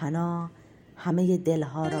بیکسان را پناه، همه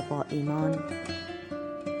دلها را با ایمان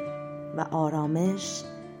و آرامش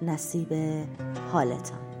نصیب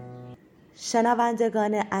حالتان.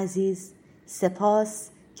 شنوندگان عزیز، سپاس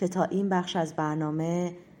که تا این بخش از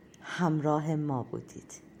برنامه همراه ما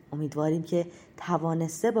بودید. امیدواریم که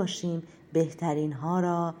توانسته باشیم بهترین ها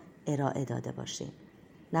را ارائه داده باشیم.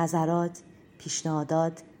 نظرات،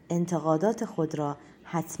 پیشنهادات، انتقادات خود را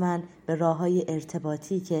حتما به راه‌های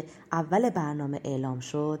ارتباطی که اول برنامه اعلام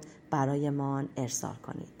شد برایمان ارسال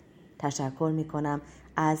کنید. تشکر می‌کنم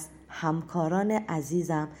از همکاران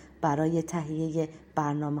عزیزم برای تهیه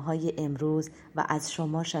برنامه‌های امروز و از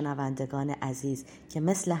شما شنوندگان عزیز که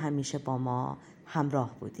مثل همیشه با ما همراه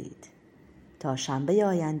بودید. تا شنبه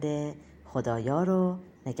آینده خدایار و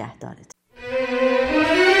نگهدارتون.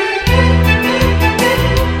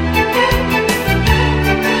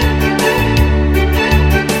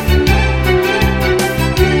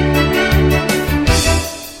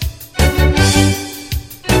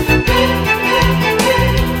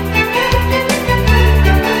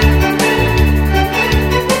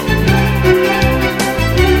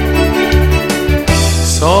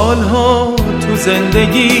 سالها تو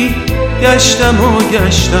زندگی گشتم و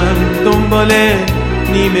گشتم دنبال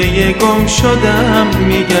نیمه گم شدم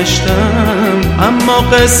میگشتم، اما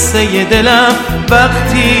قصه دلم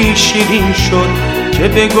وقتی شیرین شد که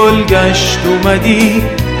به گلگشت اومدی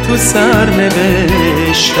تو سر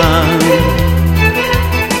نوشتم.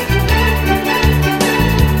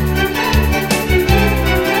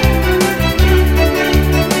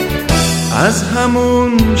 از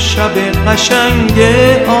همون شب قشنگ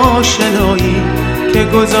آشنایی که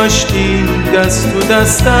گذاشتی دست تو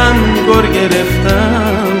دستم گر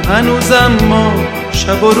گرفتم، هنوزم ما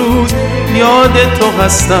شب و روز یاد تو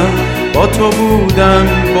هستم، با تو بودم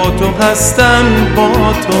با تو هستم با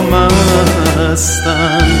تو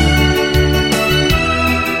مستم.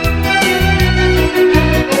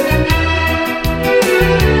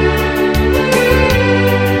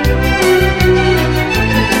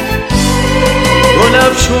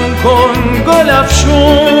 گلفشون کن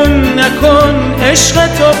گلفشون نکن عشق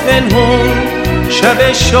تو پنهون،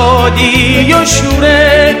 شب شادی و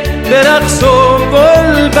شوره به رقص و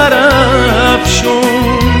گل برافشون.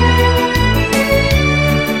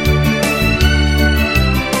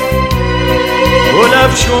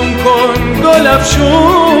 گلفشون کن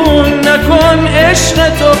گلفشون نکن عشق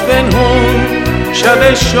تو پنهون،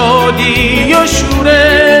 شب شادی و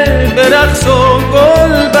شوره به رقص و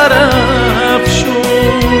گل برافشون.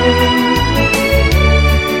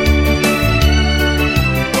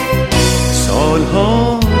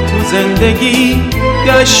 سالها تو زندگی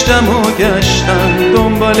گشتم و گشتم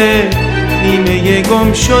دنبال نیمه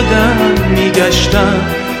گم شدم میگشتم،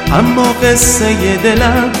 اما قصه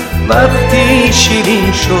دلم وقتی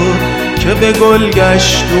شیرین شد که به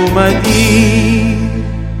گلگشت اومدی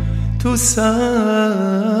تو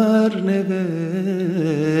سر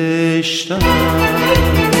نوشتم.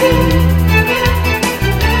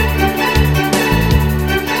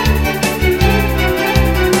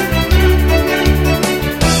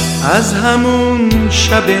 از همون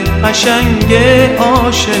شب قشنگ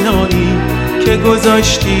آشنایی که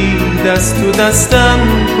گذاشتی دست تو دستم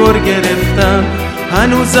گر گرفتم،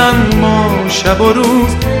 هنوزم ما شب و روز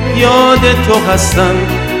یاد تو هستم،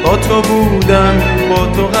 با تو بودم با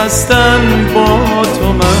تو هستم با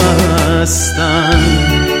تو مستم.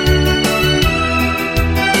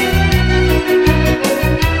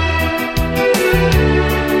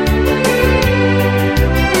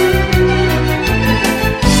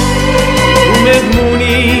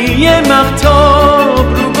 مهمونی مهتاب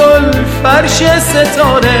رو گل فرش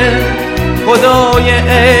ستاره، خدای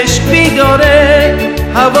عشق بیداره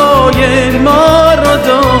هوای ما رو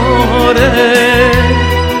داره.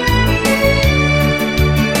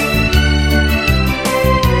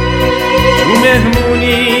 تو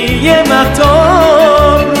مهمونی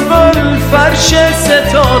مهتاب رو گل فرش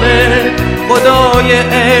ستاره، خدای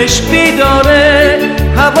عشق بیداره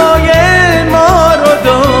هوای ما رو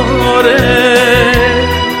داره.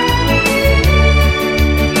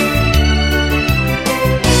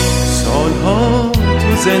 سالها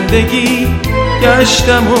تو زندگی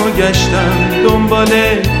گشتم و گشتم دنبال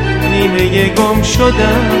نیمه گم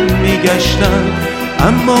شدم میگشتم،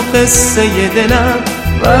 اما قصه دلم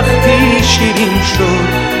وقتی شیرین شد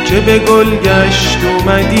که به گلگشت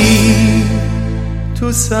اومدی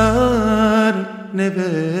تو سر نوشتم.